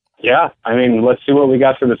 Yeah, I mean, let's see what we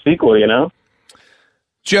got for the sequel, you know?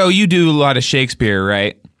 Joe, you do a lot of Shakespeare,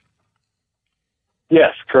 right?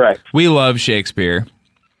 Yes, correct. We love Shakespeare.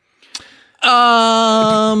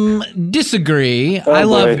 Disagree. Oh, I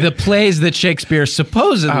love boy. the plays that Shakespeare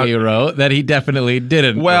supposedly wrote that he definitely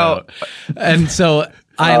didn't wrote. And so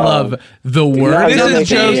I love the words.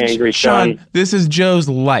 This is Joe's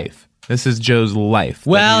life. This is Joe's life.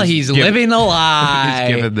 Well, he's living a lie.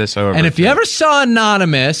 He's given this over. And if you ever saw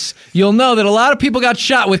Anonymous, you'll know that a lot of people got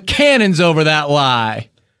shot with cannons over that lie.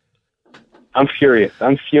 I'm furious.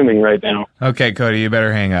 I'm fuming right now. Okay, Cody, you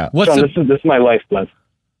better hang up. What's Sean, this is my lifeblood.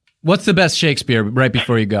 What's the best Shakespeare right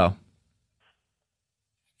before you go?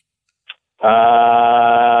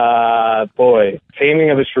 Boy, Taming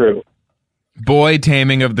of the Shrew. Boy,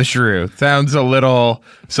 Taming of the Shrew. Sounds a little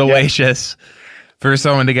salacious for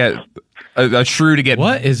someone to get a shrew to get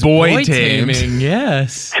what is boy taming? tamed.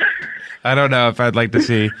 Yes. I don't know if I'd like to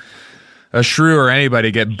see a shrew or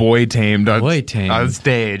anybody get boy tamed on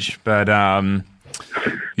stage. But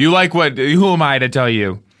you like what? Who am I to tell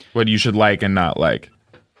you what you should like and not like?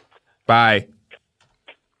 Bye.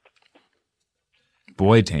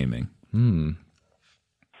 Boy taming.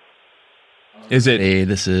 Is it? Hey,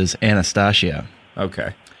 this is Anastasia.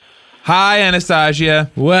 Okay. Hi, Anastasia.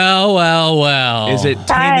 Well. Is it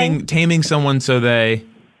taming someone so they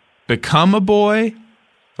become a boy?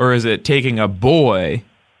 Or is it taking a boy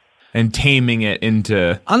and taming it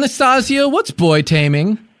into... Anastasia, what's boy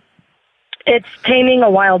taming? It's taming a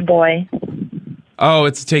wild boy. Oh,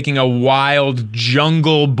 it's taking a wild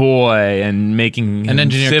jungle boy and making him an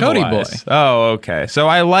engineer civilized. Cody boy. Oh, okay. So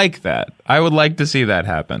I like that. I would like to see that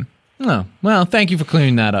happen. Oh, well, thank you for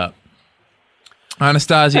clearing that up.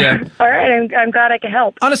 Anastasia. All right, I'm glad I could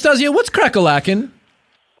help. Anastasia, what's crack-a-lackin'?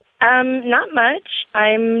 Not much.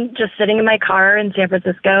 I'm just sitting in my car in San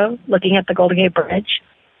Francisco looking at the Golden Gate Bridge.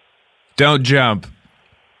 Don't jump.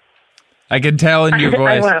 I can tell in your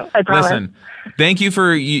voice. I won't. I promise. Listen, thank you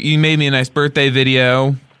for you made me a nice birthday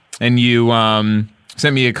video, and you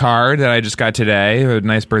sent me a card that I just got today, a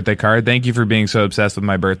nice birthday card. Thank you for being so obsessed with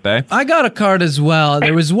my birthday. I got a card as well.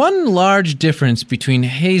 There was one large difference between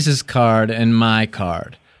Hayes' card and my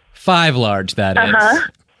card. 5 large, that is.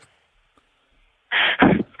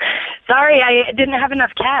 Sorry, I didn't have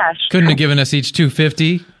enough cash. Couldn't have given us each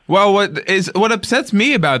 $250. Well, what upsets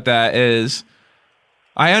me about that is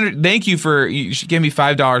thank you for you gave me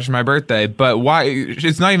 $5 for my birthday, but why?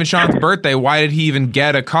 It's not even Sean's birthday. Why did he even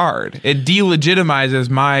get a card? It delegitimizes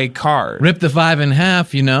my card. Rip the 5 in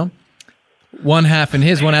half, you know. 1 half in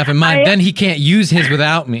his, 1 half in mine. Then he can't use his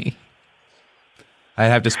without me. I'd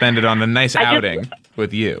have to spend it on a nice outing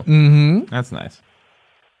with you. Mm-hmm. That's nice.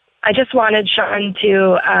 I just wanted Sean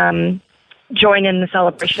to join in the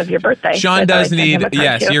celebration of your birthday. Sean does need,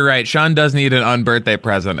 yes, you're right. Sean does need an unbirthday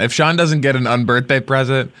present. If Sean doesn't get an unbirthday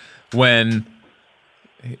present when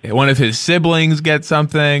one of his siblings gets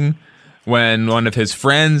something, when one of his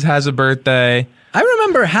friends has a birthday. I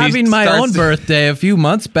remember having my own birthday a few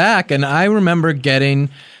months back, and I remember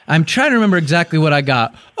I'm trying to remember exactly what I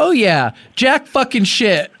got. Oh yeah, jack fucking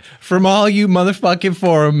shit from all you motherfucking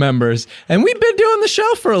forum members. And we've been doing the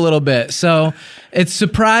show for a little bit. So it's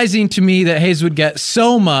surprising to me that Hayes would get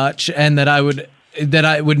so much and that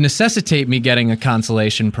it would necessitate me getting a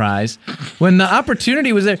consolation prize. When the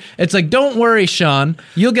opportunity was there, it's like, don't worry, Sean,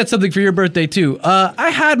 you'll get something for your birthday too. I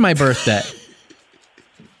had my birthday.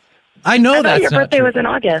 I know that's your birthday was in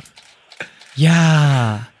August.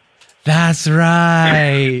 Yeah, that's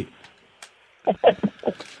right.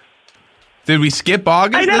 Did we skip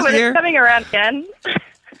August I know, this but year? it's coming around again.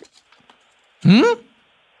 She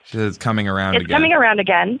says it's coming around It's again. coming around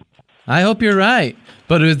again. I hope you're right.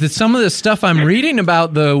 But with some of the stuff I'm reading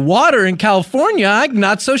about the water in California, I'm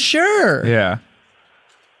not so sure. Yeah.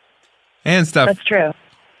 And stuff. That's true.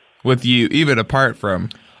 With you, even apart from.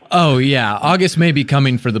 Oh, yeah. August may be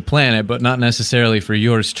coming for the planet, but not necessarily for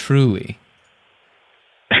yours truly.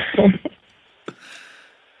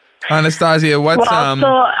 Anastasia, what's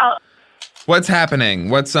I'll what's happening?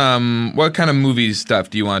 What kind of movie stuff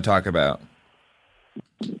do you want to talk about?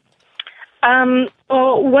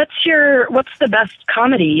 Well, what's the best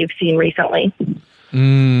comedy you've seen recently?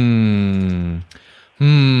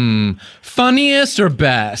 Funniest or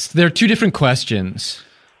best? They're two different questions.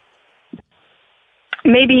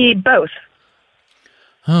 Maybe both.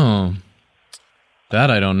 Oh, that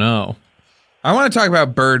I don't know. I want to talk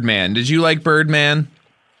about Birdman. Did you like Birdman?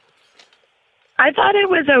 I thought it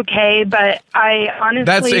was okay, but I honestly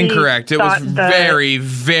That's incorrect. It was very,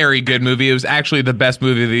 very good movie. It was actually the best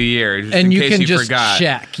movie of the year. Just And in you case can just forgot.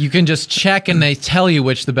 check. You can just check, and they tell you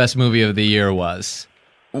which the best movie of the year was.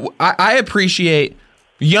 I appreciate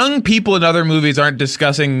young people in other movies aren't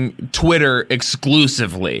discussing Twitter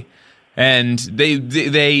exclusively. And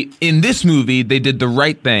they in this movie, they did the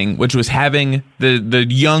right thing, which was having the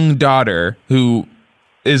young daughter who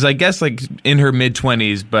is, I guess, like in her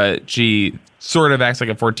mid-20s, but she sort of acts like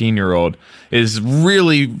a 14-year-old, is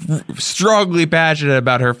really strongly passionate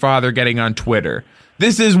about her father getting on Twitter.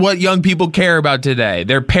 This is what young people care about today.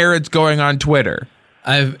 Their parents going on Twitter.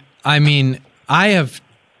 I have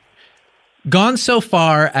gone so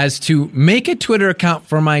far as to make a Twitter account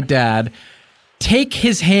for my dad, take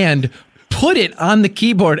his hand, put it on the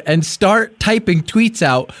keyboard, and start typing tweets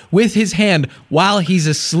out with his hand while he's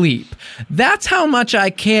asleep. That's how much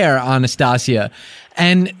I care, Anastasia.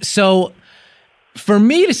 And so for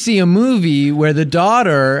me to see a movie where the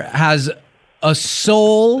daughter has a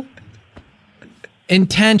sole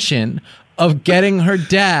intention of getting her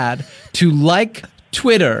dad to like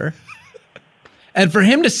Twitter, and for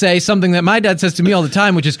him to say something that my dad says to me all the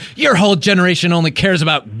time, which is, your whole generation only cares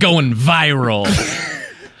about going viral.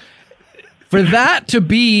 For that to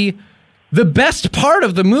be the best part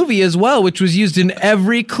of the movie as well, which was used in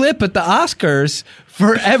every clip at the Oscars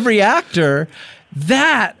for every actor,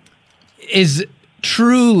 that is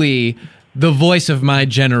truly the voice of my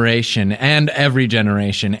generation and every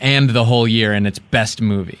generation and the whole year and its best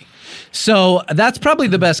movie. So that's probably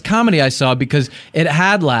the best comedy I saw because it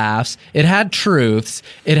had laughs, it had truths,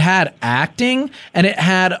 it had acting, and it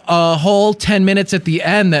had a whole 10 minutes at the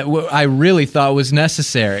end that I really thought was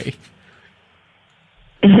necessary.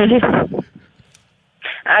 I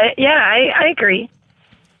agree.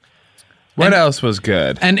 What else was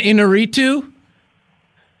good? And Inarritu,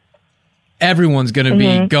 everyone's going to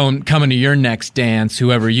be coming to your next dance,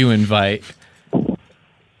 whoever you invite.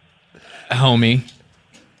 Homie.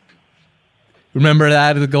 Remember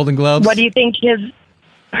that at the Golden Globes? What do you think his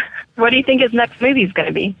next movie is going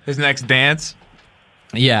to be? His next dance?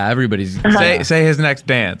 Yeah, everybody's... Say his next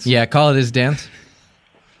dance. Yeah, call it his dance.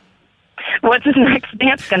 What's his next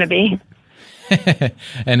dance going to be?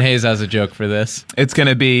 And Hayes has a joke for this. It's going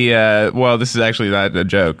to be, well, this is actually not a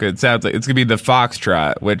joke. It sounds like it's going to be the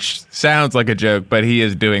Foxtrot, which sounds like a joke, but he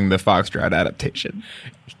is doing the Foxtrot adaptation.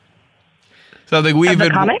 Something we've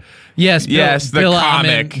been... comic? Yes, Bill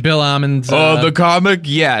comic. Bill Ammons. The comic?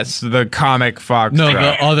 Yes, the comic Foxtrot.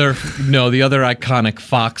 No, the other iconic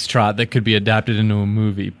Foxtrot that could be adapted into a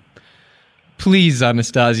movie. Please,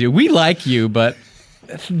 Anastasia, we like you, but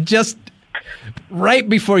just right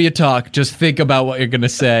before you talk, just think about what you're going to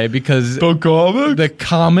say, because the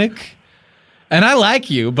comic, and I like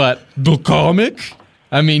you, but the comic,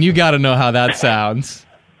 I mean, you got to know how that sounds.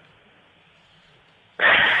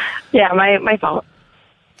 Yeah, my fault.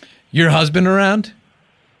 Your husband around?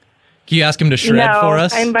 Can you ask him to shred for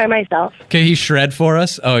us? No, I'm by myself. Can he shred for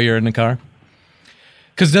us? Oh, you're in the car?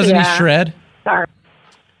 Because doesn't he shred? Sorry.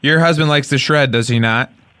 Your husband likes to shred, does he not?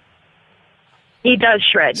 He does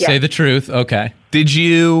shred, yes. Say the truth. Okay.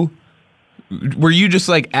 Were you just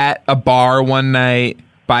like at a bar one night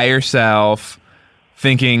by yourself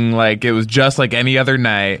thinking like it was just like any other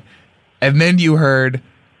night, and then you heard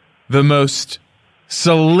the most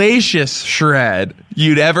salacious shred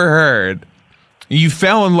you'd ever heard? You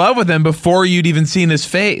fell in love with him before you'd even seen his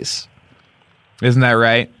face. Isn't that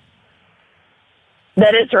right?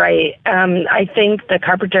 That is right. I think the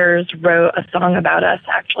Carpenters wrote a song about us,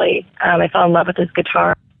 actually. I fell in love with his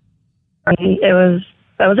guitar. And that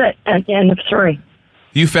was it. At the end of the story.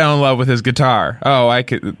 You fell in love with his guitar. Oh, I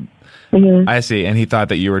could. I see. And he thought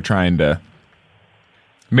that you were trying to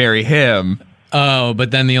marry him. Oh,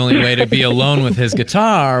 but then the only way to be alone with his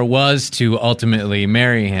guitar was to ultimately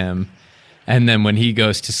marry him. And then when he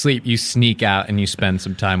goes to sleep, you sneak out and you spend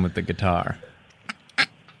some time with the guitar.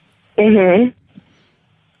 Mm-hmm.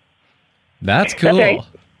 That's cool. Okay.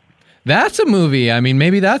 That's a movie. I mean,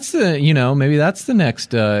 maybe that's the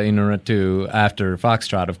next Inarritu after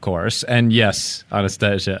Foxtrot, of course. And yes,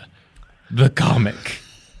 Anastasia, the comic.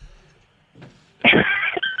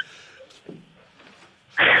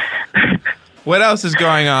 What else is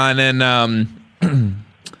going on in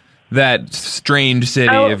that strange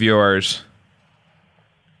city of yours?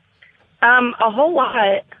 A whole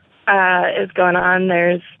lot is going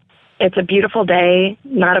on. It's a beautiful day,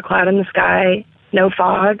 not a cloud in the sky, no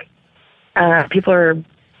fog. People are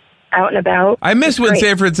out and about. I miss when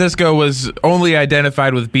San Francisco was only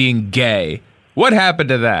identified with being gay. What happened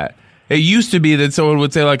to that? It used to be that someone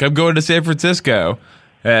would say, like, I'm going to San Francisco.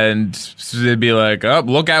 And they'd be like, oh,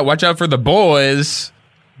 watch out for the boys.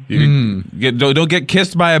 Don't get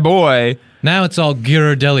kissed by a boy. Now it's all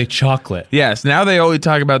Ghirardelli chocolate. Yes, now they only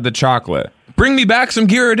talk about the chocolate. Bring me back some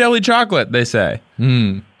Ghirardelli chocolate, they say.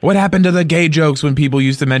 What happened to the gay jokes when people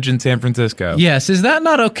used to mention San Francisco? Yes, is that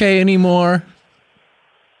not okay anymore?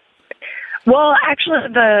 Well, actually,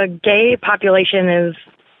 the gay population is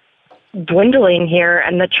dwindling here,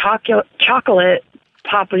 and the chocolate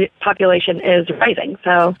population is rising.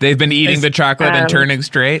 So they've been eating the chocolate and turning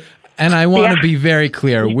straight. And I want to be very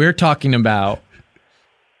clear. We're talking about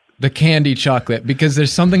the candy chocolate, because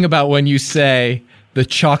there's something about when you say the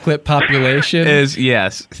chocolate population is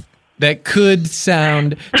yes. That could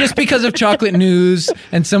sound, just because of Chocolate News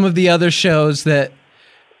and some of the other shows that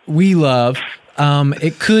we love,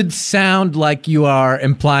 it could sound like you are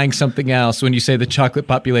implying something else when you say the chocolate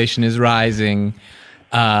population is rising.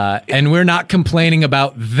 And we're not complaining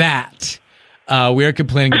about that. We're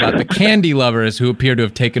complaining about the candy lovers who appear to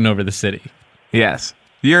have taken over the city. Yes.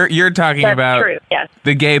 You're talking about true. Yes.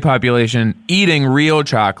 The gay population eating real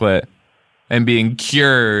chocolate and being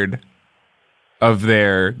cured of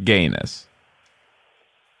their gayness.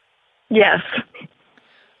 Yes.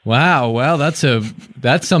 Wow. Well, that's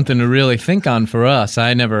something to really think on for us.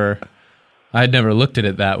 I'd never looked at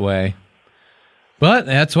it that way. But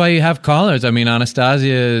that's why you have callers. I mean, Anastasia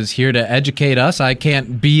is here to educate us. I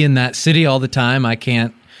can't be in that city all the time. I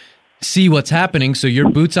can't see what's happening. So you're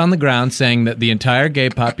boots on the ground saying that the entire gay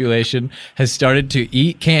population has started to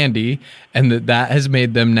eat candy, and that has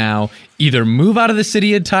made them now either move out of the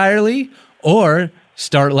city entirely or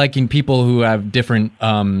start liking people who have different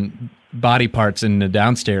body parts in the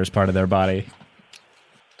downstairs part of their body.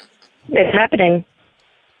 It's happening.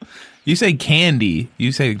 You say candy.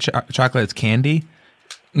 You say chocolate is candy?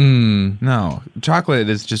 No. Chocolate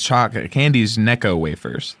is just chocolate. Candy is Necco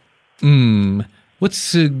wafers. What's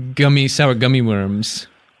sour gummy worms?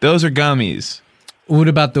 Those are gummies. What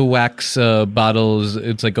about the wax bottles?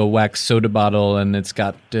 It's like a wax soda bottle, and it's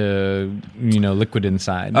got liquid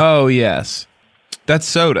inside. Oh, yes. That's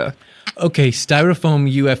soda. Okay,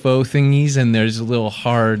 styrofoam UFO thingies, and there's little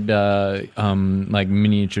hard, like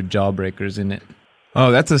miniature jawbreakers in it.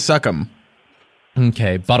 Oh, that's a suckum.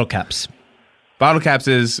 Okay, bottle caps. Bottle caps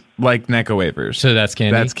is like Necco wafers. So that's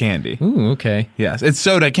candy? That's candy. Ooh, okay. Yes, it's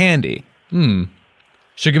soda candy.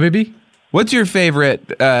 Sugar baby? What's your favorite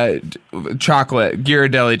chocolate,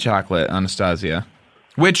 Ghirardelli chocolate, Anastasia?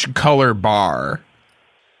 Which color bar?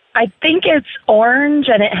 I think it's orange,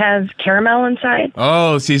 and it has caramel inside.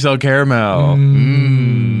 Oh, sea salt caramel.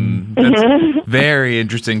 That's a very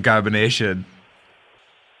interesting combination.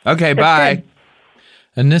 Okay, bye.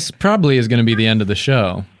 And this probably is going to be the end of the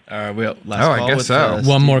show. I guess so.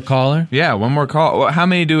 One more caller? Yeah, one more call. Well, how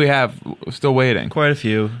many do we have still waiting? Quite a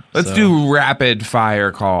few. Let's do rapid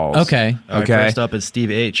fire calls. Okay. All right, first up is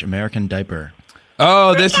Steve H., American Diaper.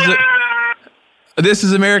 Oh, this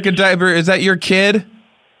is American Diaper. Is that your kid?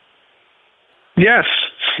 Yes,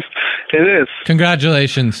 it is.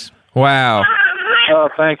 Congratulations. Wow. Oh,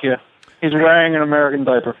 thank you. He's wearing an American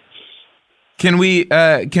diaper. Can we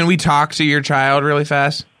talk to your child really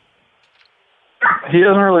fast? He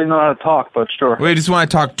doesn't really know how to talk, but sure. We just want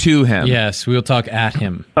to talk to him. Yes, we'll talk at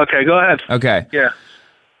him. Okay, go ahead. Okay. Yeah.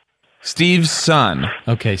 Steve's son.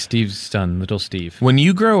 Okay, Steve's son, little Steve. When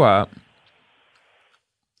you grow up,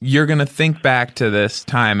 you're going to think back to this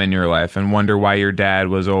time in your life and wonder why your dad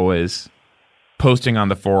was always posting on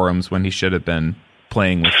the forums when he should have been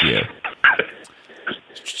playing with you.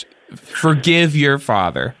 Forgive your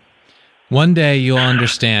father. One day you'll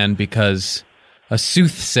understand, because a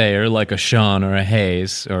soothsayer like a Sean or a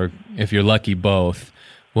Hayes, or if you're lucky both,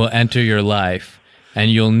 will enter your life, and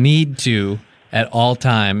you'll need to, at all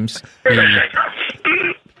times, be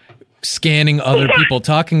scanning other people,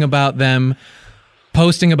 talking about them,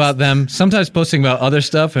 posting about them, sometimes posting about other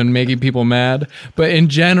stuff and making people mad, but in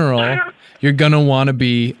general, you're going to want to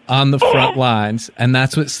be on the front lines, and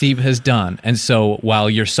that's what Steve has done. And so while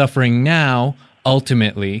you're suffering now,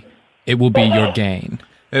 ultimately, it will be your gain.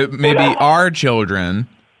 Maybe our children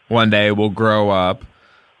one day will grow up,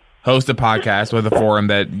 host a podcast with a forum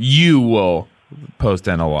that you will post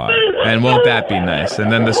in a lot. And won't that be nice?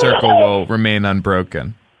 And then the circle will remain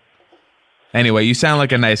unbroken. Anyway, you sound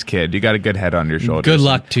like a nice kid. You got a good head on your shoulders. Good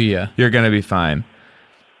luck to you. You're going to be fine.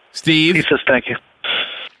 Steve? He says thank you.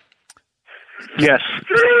 Yes.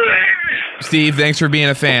 Steve, thanks for being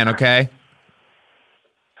a fan, okay?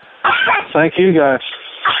 Thank you, guys.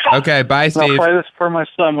 Okay, bye, Steve. I'll play this for my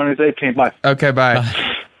son when he's 18. Bye. Okay, bye.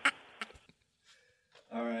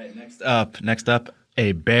 All right, next up,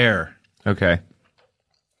 a bear. Okay.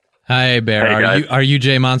 Hi, Bear. Hey, are guys. you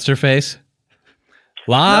Jay Monsterface?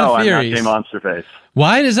 Lot No, of theories. I'm not Jay Monsterface.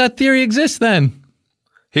 Why does that theory exist then?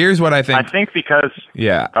 Here's what I think. I think because...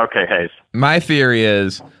 Yeah. Okay, Hayes. My theory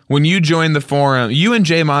is when you joined the forum, you and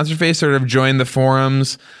Jay Monsterface sort of joined the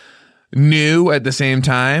forums new at the same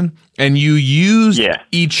time, and you used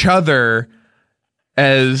each other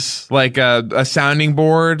as like a sounding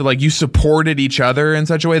board. Like you supported each other in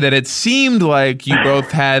such a way that it seemed like you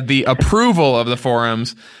both had the approval of the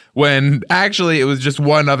forums when actually it was just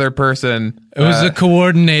one other person. It was a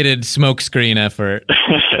coordinated smokescreen effort.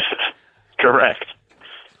 Correct.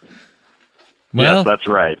 Well, yes, that's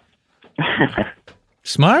right.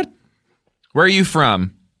 Smart. Where are you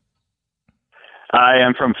from? I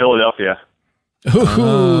am from Philadelphia.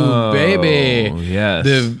 Ooh, baby. Yes.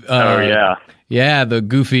 Yeah, the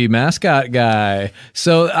goofy mascot guy.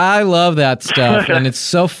 So I love that stuff, and it's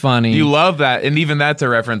so funny. You love that, and even that's a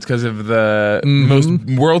reference because of the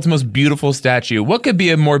world's most beautiful statue. What could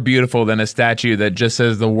be more beautiful than a statue that just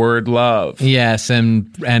says the word love? Yes, and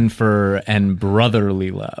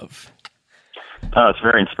brotherly love. Oh, it's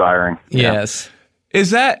very inspiring. Yes. Is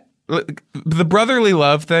that the brotherly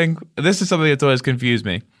love thing? This is something that's always confused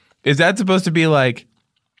me. Is that supposed to be like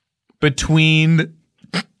between?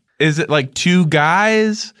 Is it like two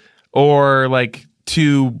guys or like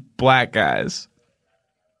two black guys?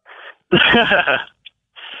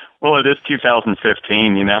 Well, it is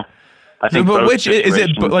 2015, you know. I think. But both which is it?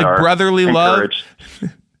 situations Like are brotherly love? encouraged.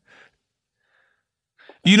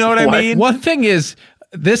 You know what I mean? One thing is,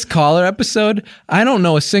 this caller episode, I don't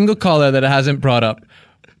know a single caller that hasn't brought up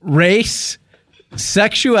race,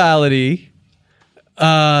 sexuality,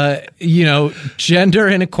 gender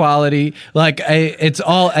inequality. Like it's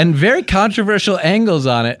all, and very controversial angles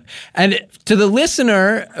on it. And to the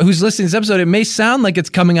listener who's listening to this episode, it may sound like it's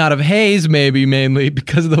coming out of Hayes, maybe mainly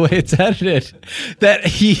because of the way it's edited, that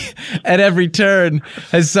he at every turn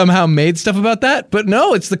has somehow made stuff about that. But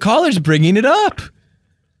no, it's the callers bringing it up.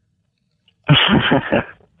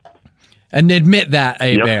 And admit that,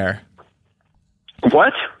 Bear.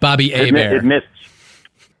 What? Bobby Bear. Admit.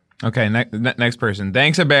 Okay, next person.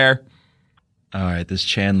 Thanks, Bear. All right, this is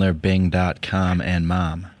ChandlerBing.com and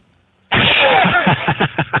mom.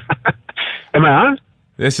 Am I on?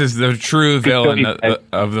 This is the true villain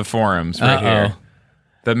of the forums right here.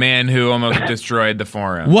 The man who almost destroyed the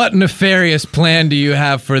forum. What nefarious plan do you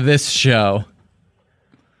have for this show?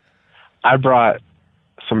 I brought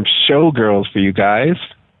some showgirls for you guys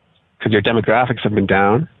because your demographics have been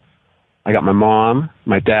down. I got my mom,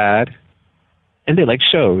 my dad, and they like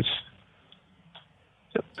shows.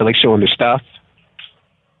 They like showing their stuff.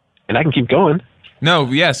 And I can keep going. No,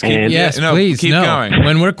 yes. Please, keep going.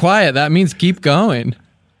 When we're quiet, that means keep going.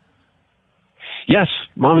 Yes,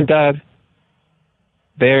 mom and dad.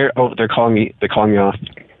 They're calling me. They're calling me off.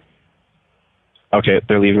 Okay,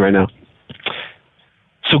 they're leaving right now.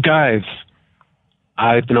 So guys,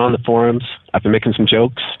 I've been on the forums. I've been making some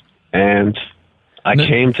jokes, and I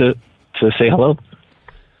came to say hello.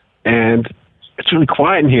 And it's really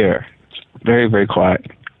quiet in here. Very, very quiet.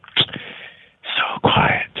 So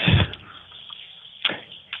quiet.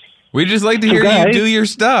 We just like to hear you do your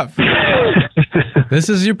stuff. This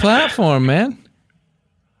is your platform, man.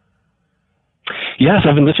 Yes,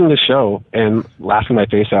 I've been listening to the show and laughing my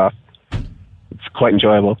face off. It's quite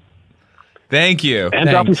enjoyable. Thank you. And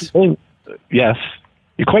dropping some, yes,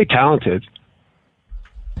 you're quite talented.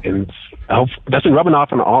 And I hope that's been rubbing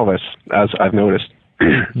off on all of us, as I've noticed.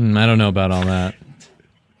 I don't know about all that.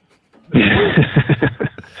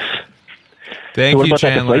 Thank you,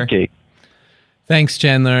 Chandler. Thanks,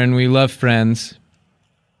 Chandler, and we love Friends.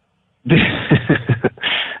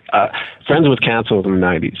 Friends was canceled in the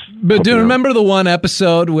 90s. But do you remember the one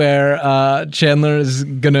episode where Chandler is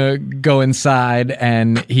going to go inside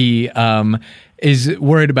and he is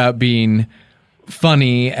worried about being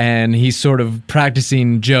funny and he's sort of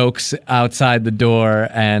practicing jokes outside the door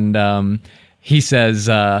and he says,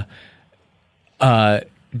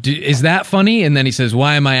 is that funny? And then he says,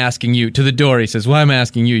 why am I asking you? To the door, he says, why am I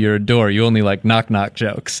asking you? You're a door. You only like knock-knock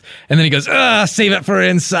jokes. And then he goes, save it for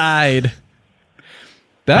inside.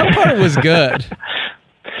 That part was good.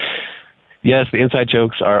 Yes, the inside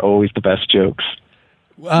jokes are always the best jokes.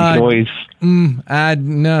 You can always...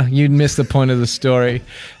 no, you'd miss the point of the story.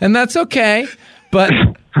 And that's okay. But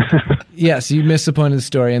yes, you missed the point of the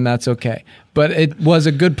story, and that's okay. But it was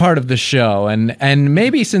a good part of the show. And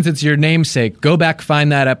maybe since it's your namesake, go back,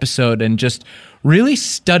 find that episode, and just really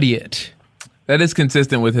study it. That is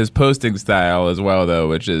consistent with his posting style as well, though,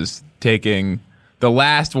 which is taking the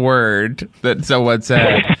last word that someone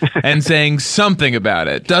said and saying something about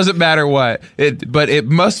it. Doesn't matter what, but it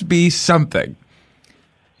must be something.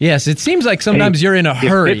 Yes, it seems like sometimes you're in a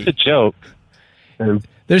hurry. It's a joke.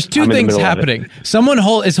 There's two things happening. Someone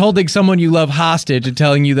is holding someone you love hostage and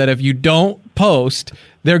telling you that if you don't post,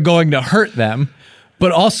 they're going to hurt them.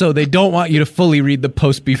 But also, they don't want you to fully read the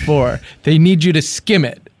post before. They need you to skim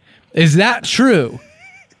it. Is that true?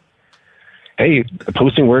 Hey,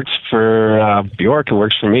 posting works for Bjork. It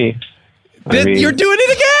works for me. You're doing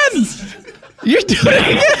it again! You're doing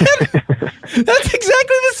it again! That's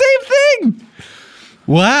exactly the same thing!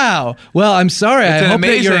 Wow. Well, I'm sorry.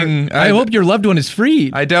 I hope your loved one is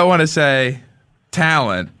freed. I don't want to say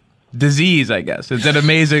talent. Disease, I guess. It's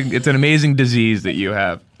an amazing disease that you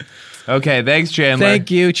have. Okay, thanks, Chandler. Thank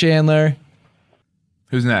you, Chandler.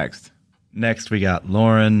 Who's next? Next, we got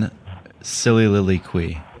Lauren Silly Lily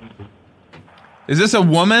Quee. Is this a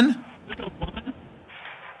woman?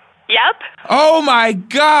 Yep. Oh my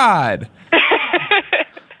God!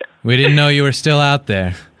 We didn't know you were still out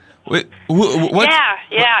there. What?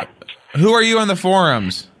 Yeah. Who are you on the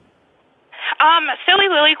forums? Silly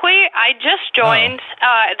Lily Quee. I just joined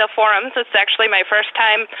the forums. It's actually my first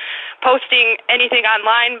time posting anything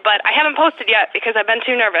online, but I haven't posted yet because I've been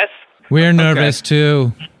too nervous. We're nervous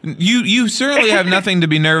too. You certainly have nothing to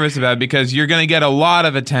be nervous about because you're going to get a lot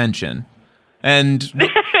of attention. And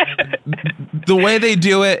the way they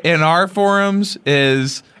do it in our forums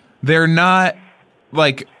is they're not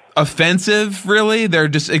like offensive, really. They're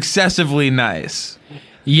just excessively nice.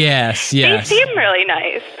 Yes. They seem really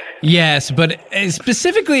nice. Yes, but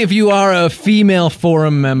specifically if you are a female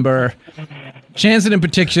forum member, Chanson in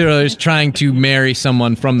particular is trying to marry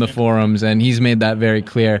someone from the forums, and he's made that very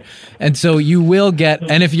clear. And so you will get,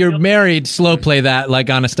 and if you're married, slow play that like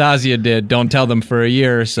Anastasia did. Don't tell them for a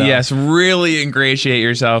year or so. Yes, really ingratiate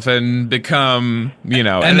yourself and become,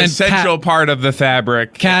 an essential part of the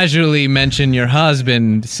fabric. Casually mention your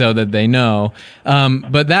husband so that they know.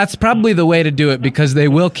 But that's probably the way to do it because they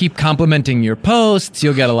will keep complimenting your posts.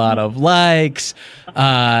 You'll get a lot of likes.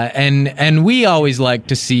 And we always like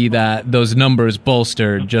to see that those numbers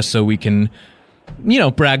bolstered just so we can,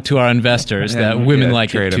 brag to our investors that women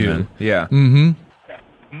like it too. Yeah. Mm-hmm.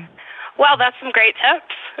 Well, that's some great tips.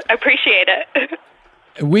 I appreciate it.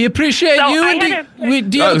 We appreciate you.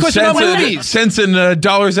 Do you have a question about movies? Cents and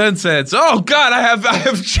dollars and cents. Oh God, I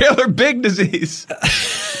have Chandler Big disease.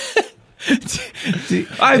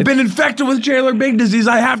 I've been infected with Chandler Big disease.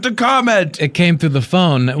 I have to comment. It came through the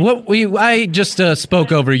phone. I just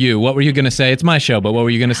spoke over you. What were you going to say? It's my show, but what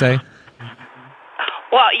were you going to say?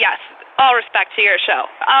 Well, yes, all respect to your show.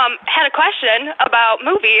 Had a question about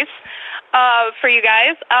movies for you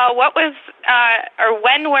guys. What was or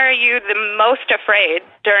when were you the most afraid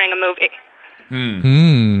during a movie?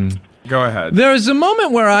 Go ahead. There was a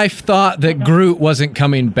moment where I thought that Groot wasn't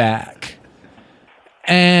coming back,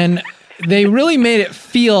 and they really made it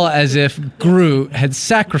feel as if Groot had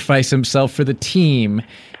sacrificed himself for the team.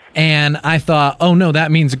 And I thought, oh no,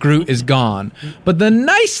 that means Groot is gone. But the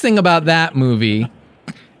nice thing about that movie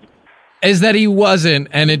is that he wasn't,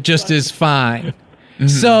 and it just is fine. Mm-hmm.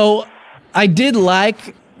 So I did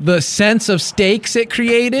like the sense of stakes it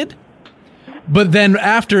created. But then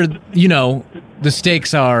after, the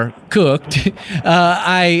stakes are cooked,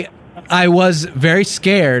 I was very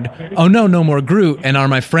scared. Oh no more Groot, and are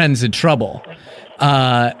my friends in trouble?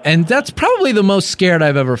 And that's probably the most scared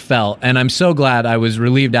I've ever felt. And I'm so glad I was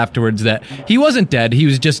relieved afterwards that he wasn't dead. He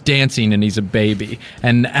was just dancing and he's a baby.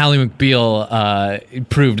 And Ally McBeal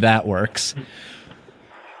proved that works.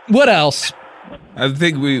 What else? I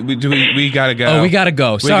think we gotta go. Oh, we gotta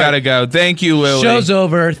go. Sorry. We gotta go. Thank you, Lily. Show's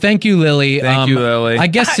over. Thank you, Lily. Thank you, Lily. I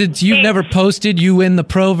guess since you've never posted, you win the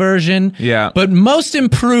pro version. Yeah. But most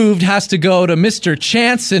improved has to go to Mr.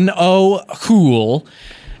 Chanson O'Cool.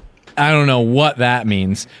 I don't know what that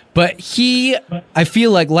means, but I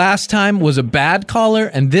feel like last time was a bad caller,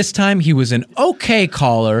 and this time he was an okay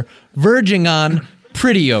caller, verging on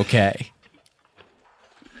pretty okay.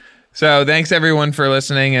 So thanks everyone for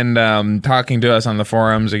listening and talking to us on the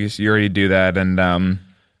forums. I guess you already do that, and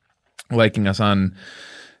liking us on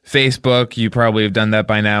Facebook. You probably have done that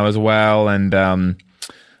by now as well. And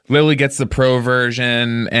Lily gets the pro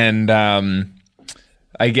version, and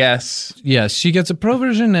I guess yes, she gets a pro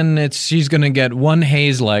version, and she's going to get one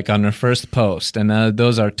haze like on her first post, and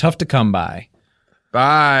those are tough to come by.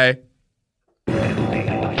 Bye.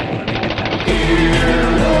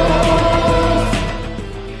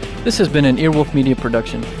 This has been an Earwolf Media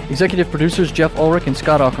production. Executive producers Jeff Ulrich and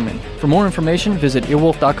Scott Ackerman. For more information, visit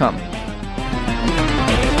earwolf.com.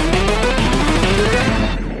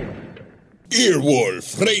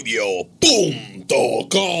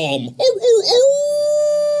 Earwolfradio.com.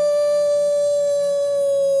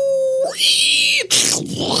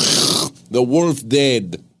 The wolf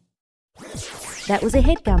dead. That was a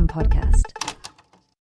HeadGum podcast.